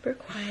super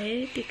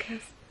quiet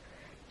because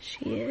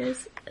she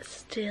is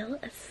still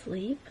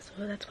asleep.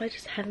 So that's why I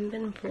just haven't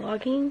been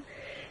vlogging.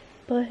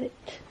 But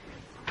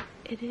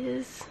it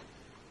is,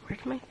 where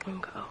did my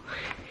phone go?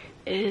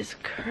 It is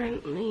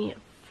currently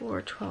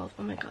 4:12.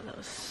 Oh my god, that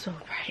was so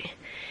bright.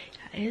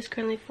 Yeah, it is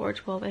currently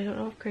 4:12. I don't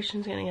know if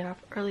Christian's gonna get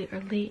off early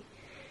or late.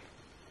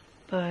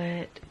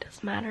 But it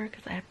doesn't matter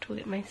because I have to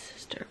get my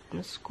sister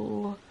from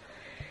school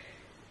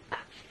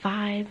at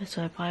 5,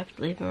 so I probably have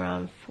to leave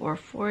around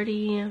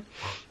 4:40.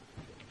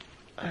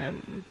 Yeah,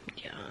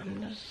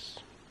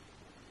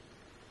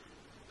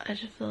 I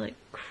just feel like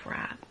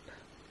crap.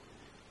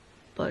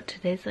 But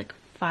today's like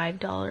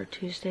 $5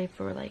 Tuesday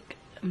for like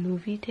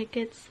movie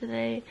tickets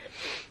today.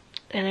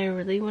 And I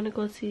really want to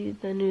go see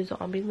the new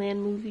Zombieland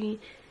movie.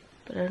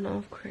 But I don't know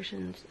if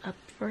Christian's up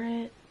for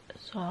it.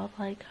 So I'll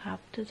like have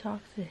to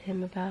talk to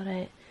him about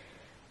it.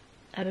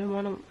 I've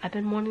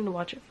been wanting to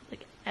watch it for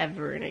like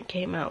ever, and it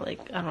came out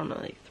like, I don't know,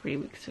 like 3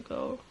 weeks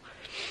ago.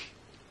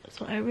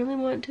 So I really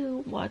want to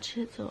watch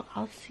it, so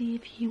I'll see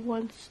if he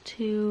wants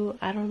to.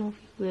 I don't know if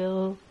he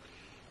will.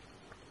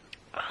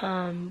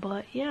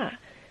 But yeah.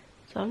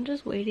 So I'm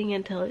just waiting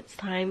until it's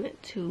time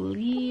to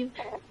leave.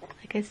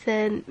 Like I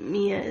said,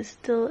 Mia is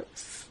still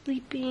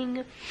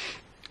sleeping.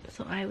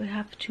 So I would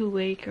have to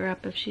wake her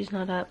up if she's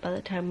not up by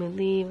the time we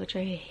leave, which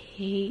I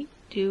hate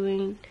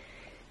doing.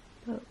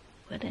 But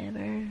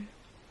whatever.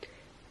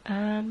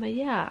 But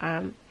yeah,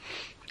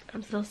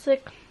 I'm still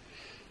sick.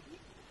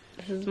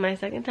 This is my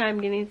second time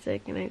getting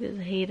sick and I just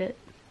hate it.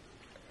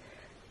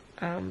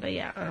 But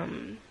yeah,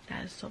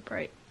 that is so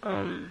bright.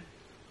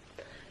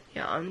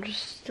 Yeah, I'm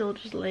still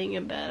laying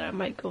in bed. I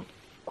might go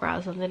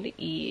grab something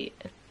to eat.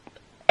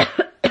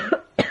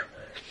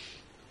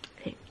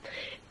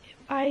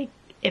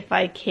 If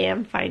I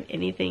can find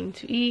anything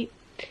to eat,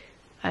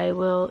 I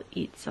will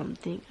eat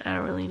something. I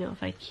don't really know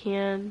if I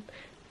can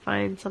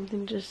find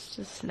something just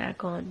to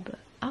snack on, but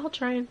I'll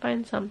try and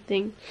find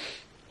something.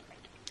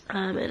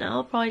 And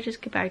I'll probably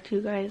just get back to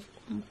you guys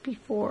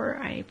before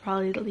I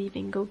probably leave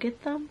and go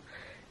get them.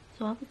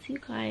 So I'll see you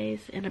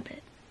guys in a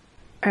bit.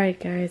 Alright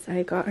guys,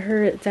 I got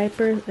her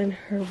diapers and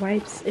her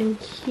wipes in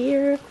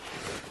here.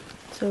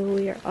 So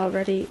we are all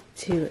ready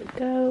to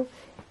go.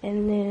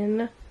 And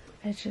then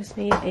I just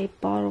made a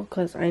bottle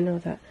because I know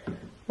that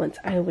once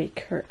I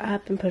wake her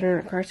up and put her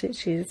in her car seat,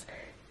 she's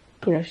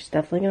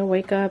definitely going to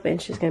wake up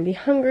and she's going to be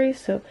hungry.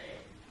 So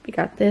we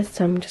got this.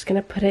 So I'm just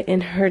going to put it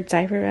in her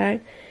diaper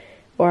bag.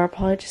 Or I'll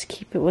probably just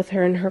keep it with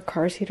her in her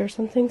car seat or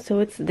something, so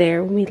it's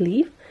there when we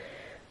leave.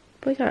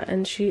 But yeah,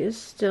 and she is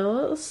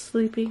still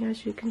sleeping,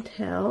 as you can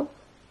tell.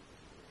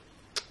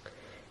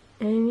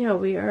 And yeah,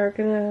 we are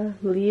gonna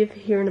leave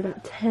here in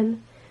about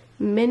 10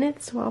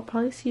 minutes, so I'll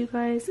probably see you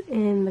guys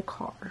in the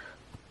car.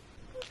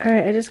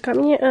 Alright, I just got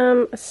me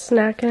a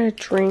snack and a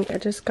drink. I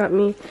just got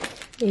me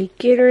a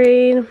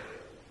Gatorade.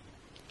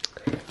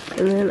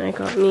 And then I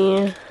got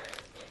me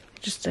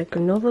just a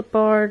granola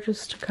bar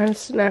just to kind of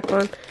snack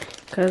on.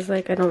 Because,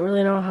 like, I don't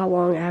really know how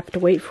long I have to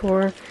wait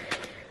for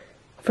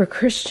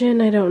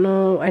Christian. I don't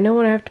know. I know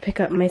when I have to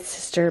pick up my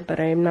sister, but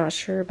I'm not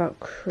sure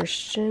about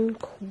Christian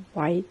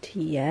quite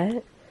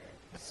yet.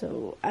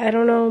 So, I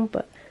don't know,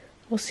 but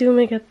we'll see when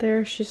we get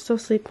there. She's still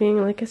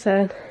sleeping, like I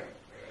said.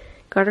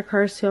 Got her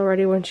car seat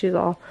ready when she's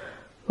all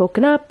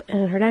woken up,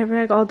 and her diaper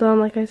bag all done,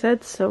 like I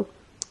said. So,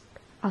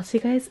 I'll see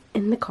you guys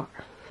in the car.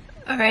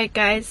 Alright,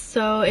 guys,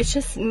 so it's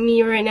just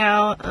me right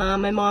now.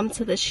 My mom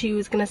said that she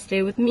was going to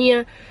stay with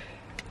Mia.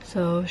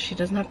 So she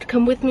doesn't have to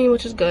come with me,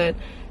 which is good.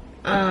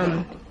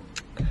 So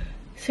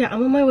yeah,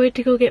 I'm on my way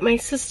to go get my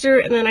sister,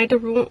 and then I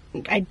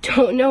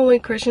don't know when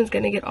Christian's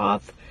gonna get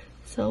off.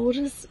 So we'll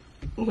just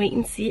wait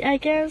and see, I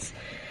guess.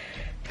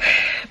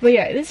 But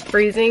yeah, it is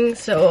freezing,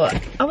 so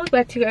I'll look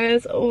back to you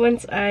guys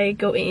once I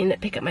go in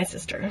and pick up my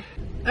sister.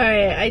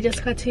 Alright, I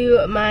just got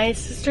to my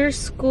sister's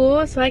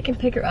school, so I can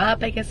pick her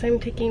up. I guess I'm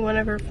taking one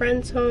of her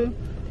friends home.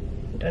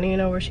 Don't even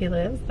know where she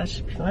lives. That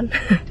should be fun.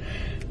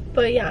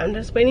 But yeah, I'm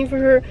just waiting for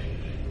her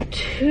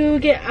to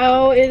get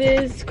out. It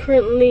is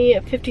currently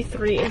at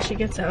 53 and she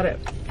gets out at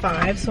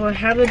 5, so I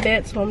have a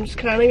bit, so I'm just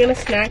kind of gonna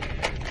snack.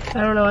 I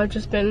don't know, I've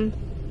just been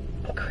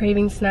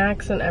craving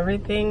snacks and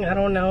everything. I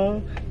don't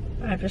know,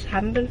 I just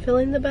haven't been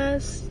feeling the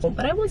best.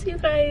 But I will see you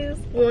guys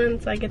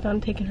once I get done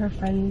taking her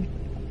friend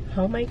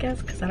home, I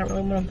guess, because I don't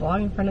really want to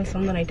vlog in front of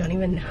someone I don't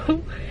even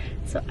know.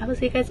 So I will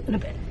see you guys in a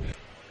bit.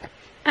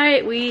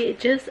 Alright, we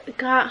just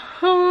got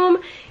home.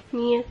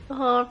 Me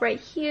right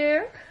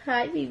here.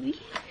 Hi, baby.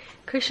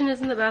 Christian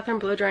is in the bathroom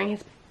blow drying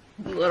his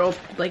little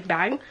like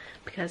bag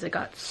because it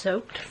got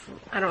soaked.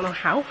 I don't know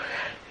how.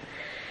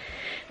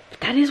 But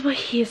that is what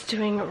he is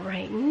doing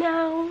right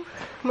now.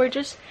 We're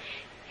just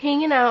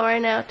hanging out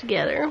right now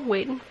together,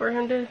 waiting for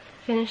him to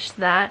finish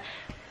that.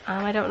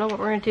 I don't know what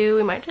we're gonna do.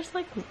 We might just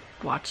like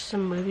watch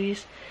some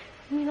movies,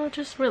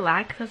 just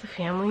relax as a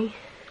family.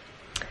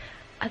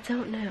 I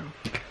don't know.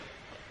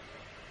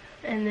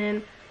 And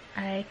then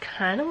I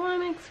kind of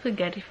want to make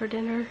spaghetti for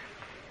dinner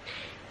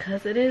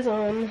because it is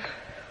only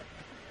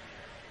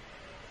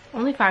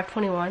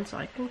 5:21, so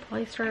I can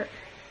probably start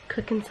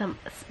cooking some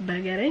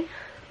spaghetti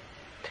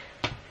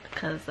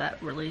because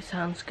that really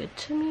sounds good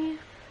to me.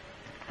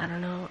 I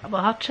don't know. Well,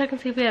 I'll have to check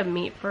and see if we have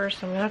meat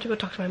first. I'm gonna have to go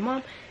talk to my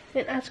mom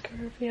and ask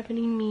her if we have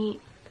any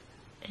meat.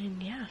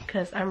 And yeah,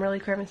 because I'm really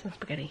craving some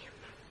spaghetti.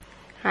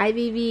 Hi,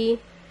 baby.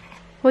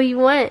 What do you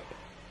want?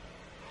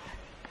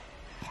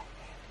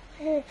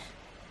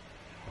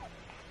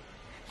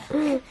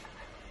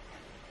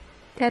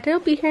 Dad'll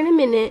be here in a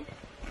minute.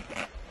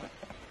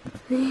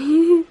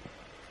 Is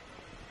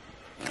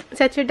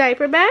that your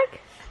diaper bag?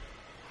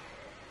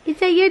 Is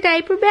that your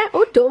diaper bag?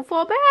 Oh, don't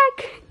fall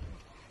back.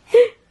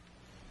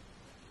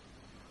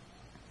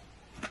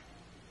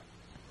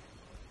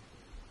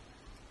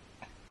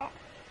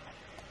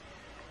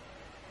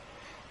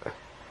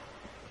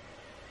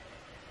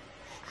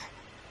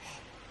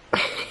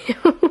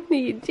 What are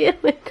you doing?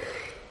 What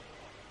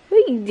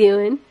are you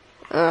doing?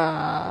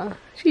 Ah,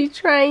 she's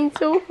trying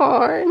so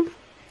hard.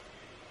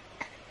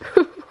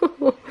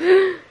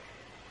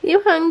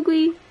 You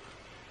hungry?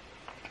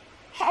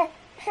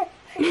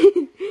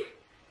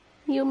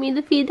 You want me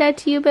to feed that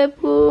to you,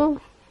 Beppo?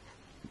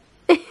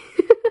 You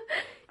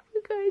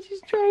guys,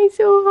 she's trying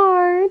so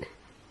hard.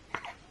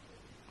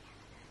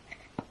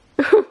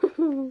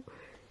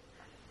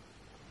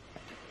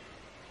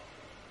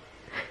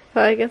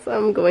 Well, I guess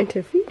I'm going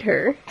to feed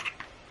her.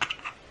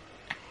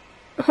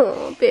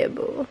 Oh,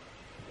 Beppo.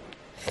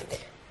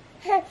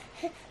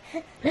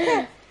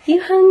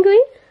 You hungry?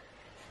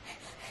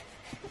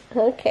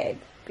 Okay,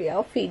 baby,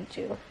 I'll feed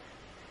you.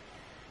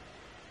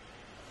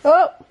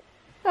 Oh!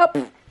 Up!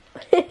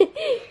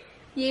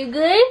 You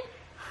good?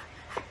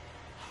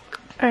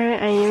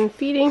 Alright, I am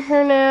feeding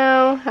her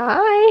now.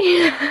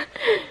 Hi!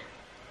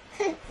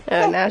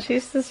 Oh, now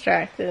she's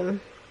distracted.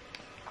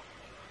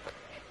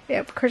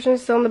 Yep,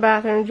 Christian's still in the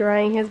bathroom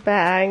drying his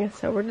bag,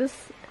 so we're just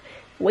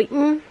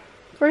waiting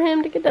for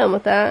him to get done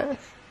with that.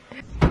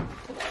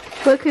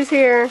 Look who's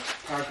here.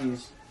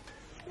 Talkies.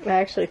 I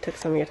actually took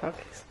some of your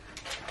talkies.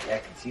 Yeah, I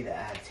can see the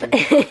ad too.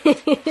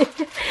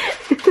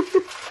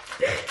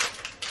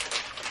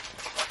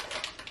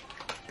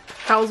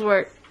 How's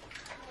work?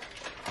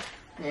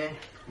 Yeah.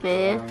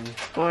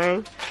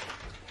 Boring.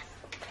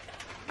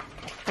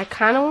 I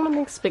kind of want to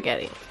make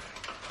spaghetti.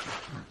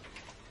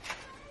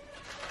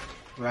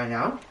 Right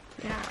now?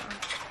 Yeah.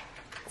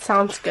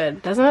 Sounds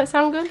good. Doesn't it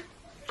sound good?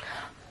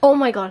 Oh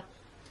my god.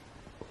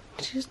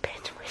 She just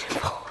pinched my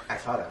nipple. I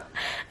saw that.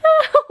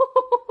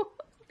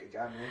 Good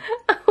job, man.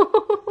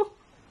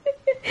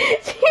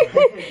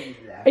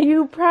 Are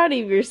you proud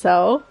of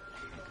yourself?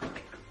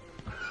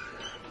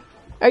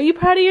 Are you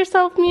proud of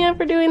yourself, Mia,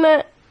 for doing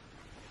that?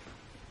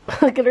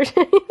 Look at her. She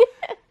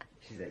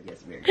said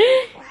yes, very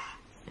good.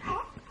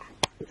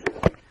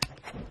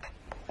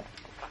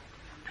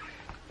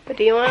 But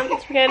do you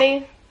want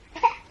spaghetti?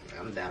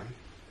 I'm down.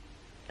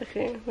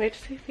 Okay, wait to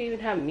see if you even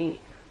have meat.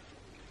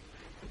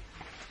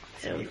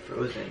 It's be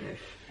frozen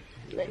if.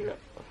 I know.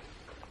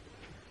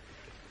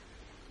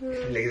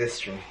 Look at this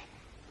string.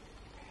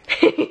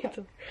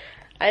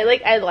 I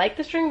like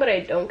the string, but I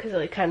don't because it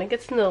like, kind of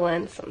gets in the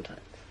lens sometimes.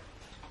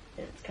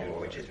 It's kind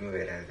We'll of. just move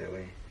it out of the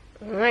way.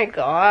 Oh my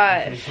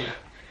gosh.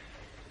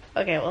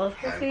 Okay, well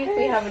let's see if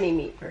we have any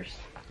meat first,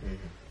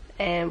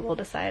 and we'll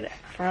decide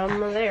from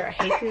there. I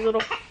hate these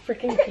little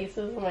freaking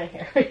pieces of my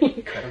hair.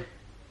 Cut them?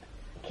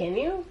 Can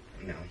you?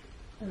 No.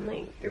 I'm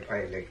like, They're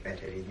probably like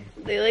better eating.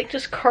 they like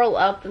just curl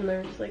up and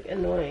they're just like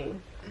annoying.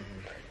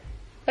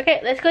 Okay,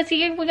 let's go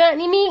see if we got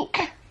any meat.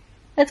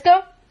 Let's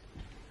go.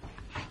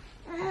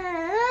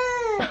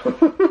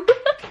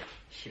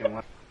 She don't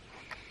want.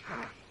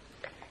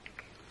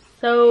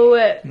 So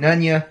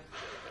Nanya.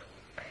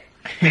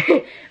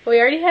 we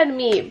already had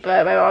meat,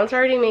 but my mom's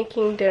already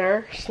making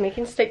dinner. She's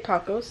making steak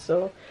tacos,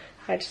 so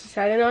I just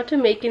decided not to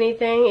make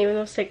anything, even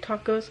though steak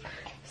tacos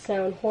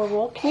sound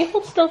horrible. Can you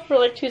hold still for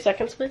like 2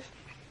 seconds, please?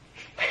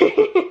 Can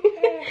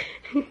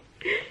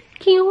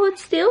you hold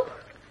still?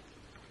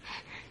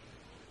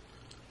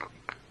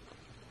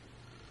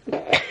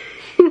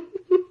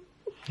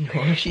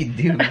 What did she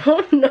do?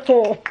 Oh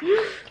no.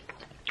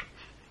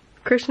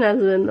 Christian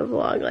hasn't been in the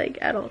vlog like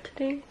at all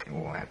today.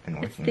 What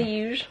happened with The me?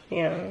 usual.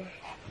 Yeah.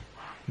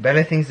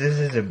 Bella thinks this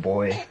is a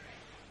boy.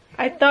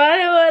 I thought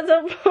it was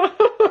a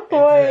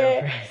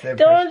boy. It's a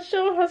Don't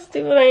show how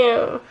stupid I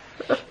am.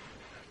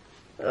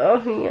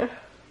 Oh yeah.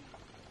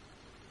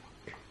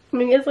 I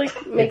mean, it's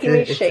like making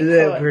me shake. It's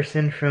so the much.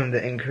 person from The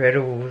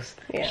Incredibles.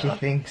 Yeah. She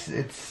thinks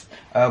it's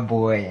a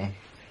boy.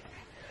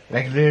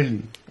 Like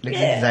literally. Looks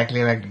Yeah.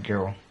 exactly like the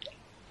girl.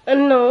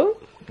 No.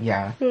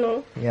 Yeah.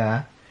 No.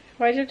 Yeah.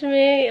 Why'd you have to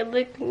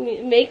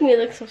make me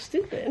look so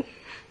stupid?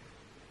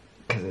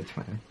 Because it's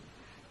funny.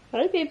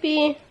 Hi,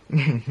 baby.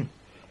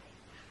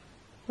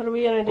 What are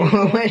we gonna do?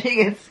 Why babe? did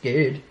you get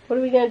scared? What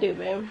are we gonna do,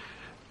 babe?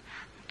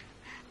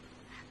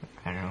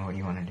 I don't know. What do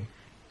you want to do?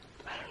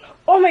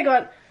 Oh my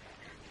god.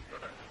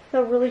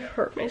 That really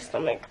hurt my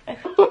stomach.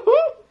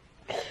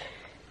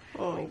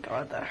 Oh my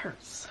god, that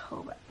hurts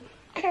so bad.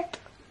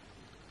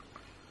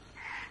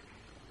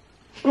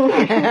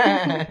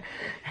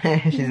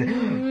 She's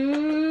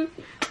like,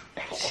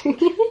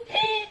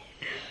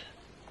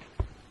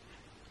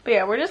 But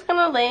yeah, we're just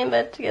gonna lay in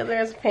bed together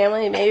as a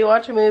family, maybe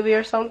watch a movie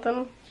or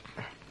something.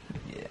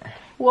 yeah.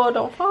 Whoa,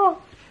 don't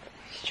fall.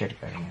 She tried to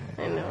go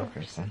I know.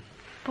 person.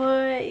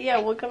 But yeah,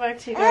 we'll get back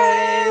to you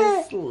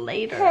guys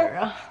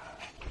later.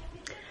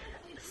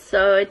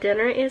 So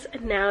dinner is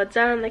now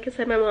done. Like I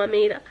said, my mom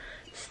made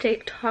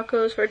steak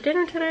tacos for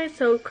dinner tonight.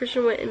 So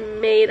Christian went and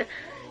made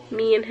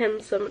me and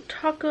him some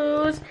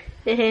tacos.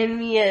 And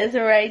Mia is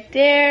right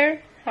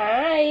there.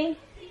 Hi.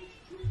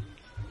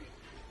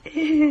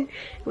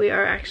 We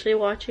are actually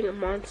watching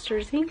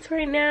Monsters Inc.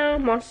 right now.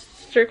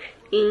 Monster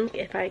Inc.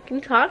 if I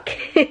can talk.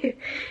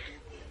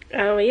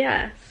 Oh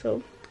yeah,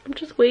 so I'm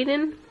just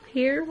waiting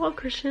here while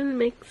Christian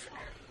makes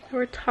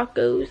our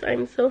tacos.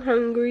 I'm so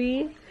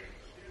hungry.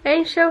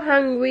 I'm so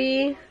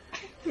hungry.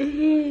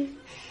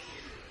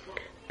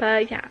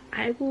 But yeah,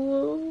 I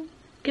will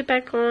get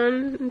back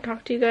on and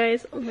talk to you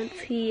guys once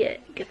he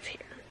gets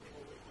here.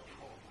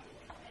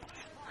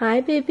 Hi,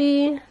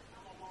 baby.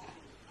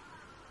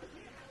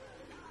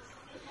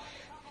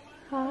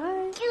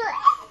 Hi.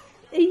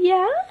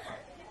 Yeah?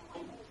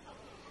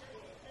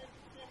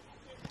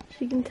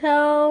 She can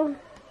tell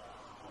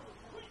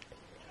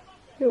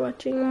you're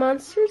watching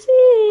Monsters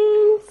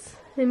Inc.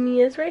 And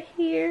Mia's right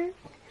here.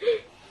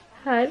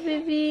 Hi,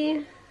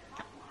 baby.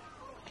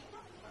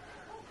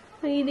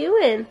 What are you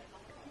doing?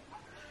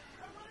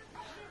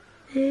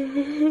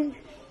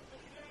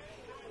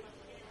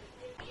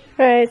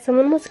 Alright,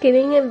 someone was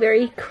getting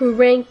very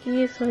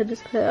cranky, so I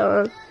just put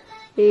on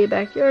the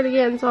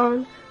Backyardigans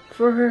song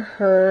for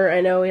her.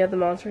 I know we have the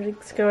Monster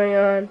Inc. going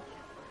on,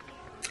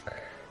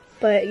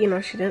 but you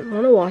know, she didn't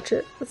want to watch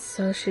it,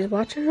 so she's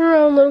watching her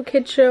own little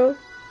kid show.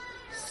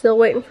 Still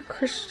waiting for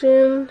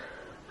Christian.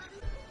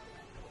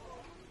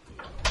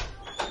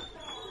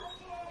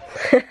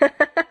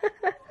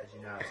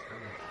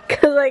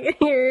 Because I can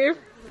hear your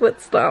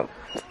foot stomp.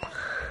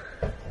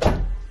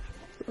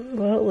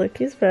 Well, look,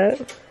 he's back.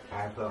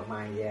 I put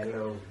my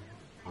yellow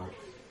heart.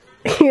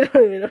 You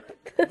don't even know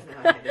what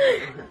that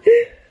is.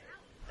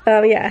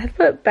 Yeah, I had to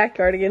put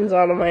Backyardigans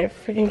on my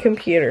freaking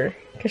computer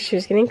because she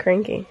was getting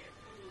cranky.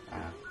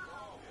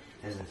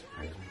 Isn't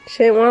surprising.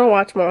 She didn't want to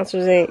watch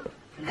Monsters Inc.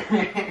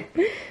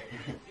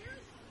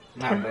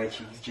 Not by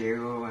cheese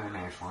Jero and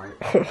I fart.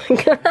 Oh my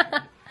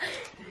god.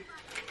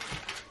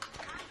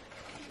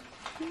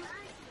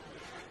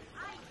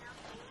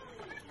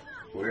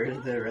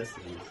 Where's the rest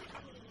of these?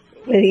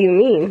 What do you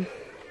mean?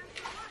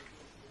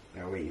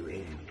 Oh, wait, you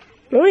ate them.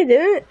 No, I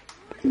didn't.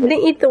 I didn't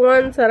eat the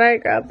ones that I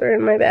grabbed. They're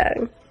in my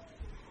bag.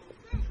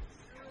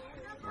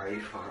 Why are you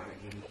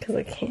farting? Because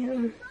I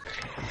can.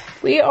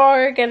 We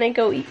are gonna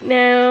go eat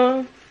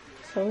now.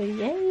 So,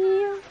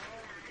 yay.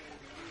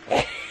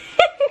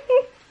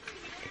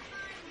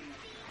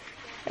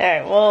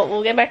 Alright, well,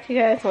 we'll get back to you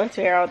guys once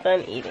we are all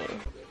done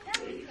eating.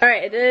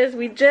 Alright, it is.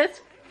 We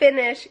just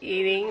finished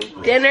eating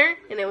dinner,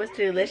 and it was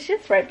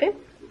delicious, right, babe?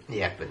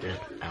 Yeah, but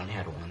I only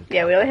had one.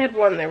 Yeah, we only had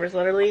one. There was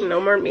literally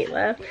no more meat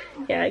left.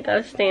 Yeah, I got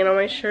a stain on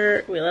my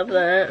shirt. We love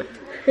that.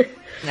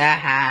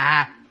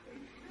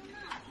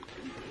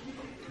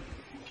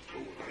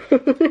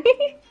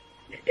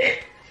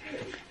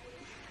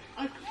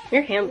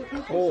 Your hands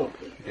are cold.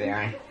 They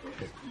are.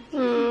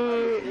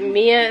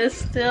 Mia is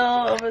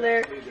still over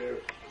there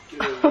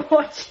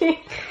watching.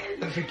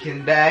 The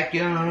freaking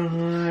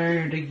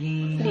backyard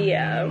again.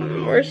 Yeah,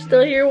 we're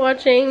still here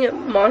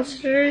watching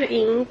Monsters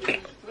Inc.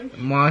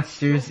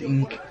 Monsters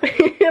Inc.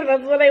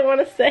 That's what I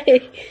want to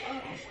say.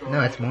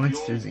 No, it's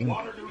Monsters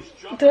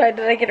Inc. Did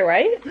I get it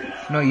right?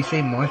 No, you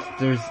say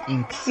Monsters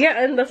Inc.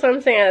 Yeah, and that's what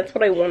I'm saying. That's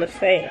what I want to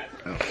say.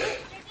 Oh.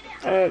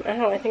 I don't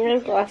know. I think I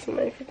have glass in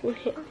my freaking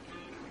hand.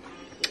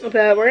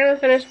 But we're gonna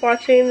finish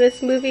watching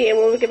this movie, and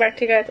we'll get back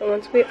to you guys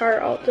once we are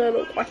all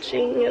done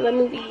watching the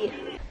movie.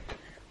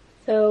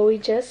 So we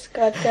just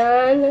got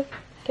done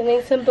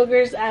getting some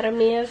boogers out of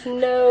Mia's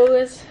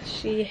nose.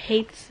 She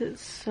hates it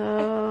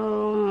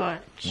so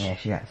much. Yeah,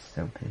 she got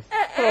so pissed.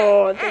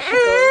 Oh, there she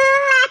goes.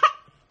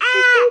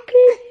 It's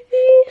okay,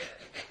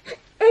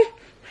 baby.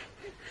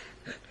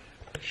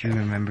 She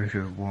remembers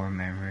her war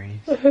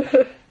memories.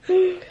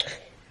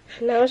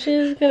 Now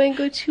she's gonna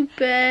go to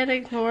bed,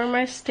 ignore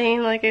my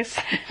stain like I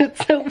said,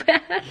 it's so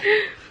bad.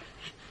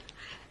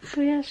 So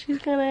yeah, she's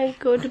gonna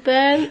go to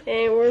bed,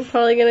 and we're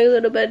probably gonna go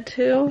to bed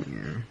too.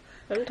 Yeah.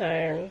 I'm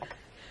tired.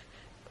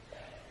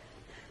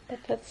 But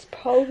that's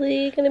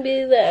probably gonna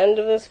be the end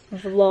of this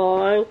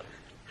vlog.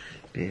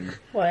 Babe.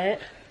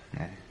 What?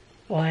 Yeah.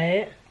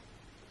 What?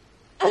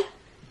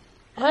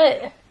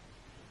 What?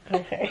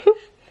 Okay.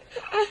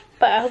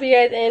 But I hope you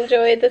guys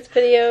enjoyed this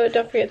video.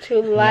 Don't forget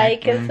to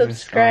like and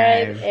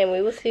subscribe. And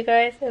we will see you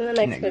guys in the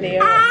next video.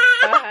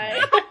 Bye.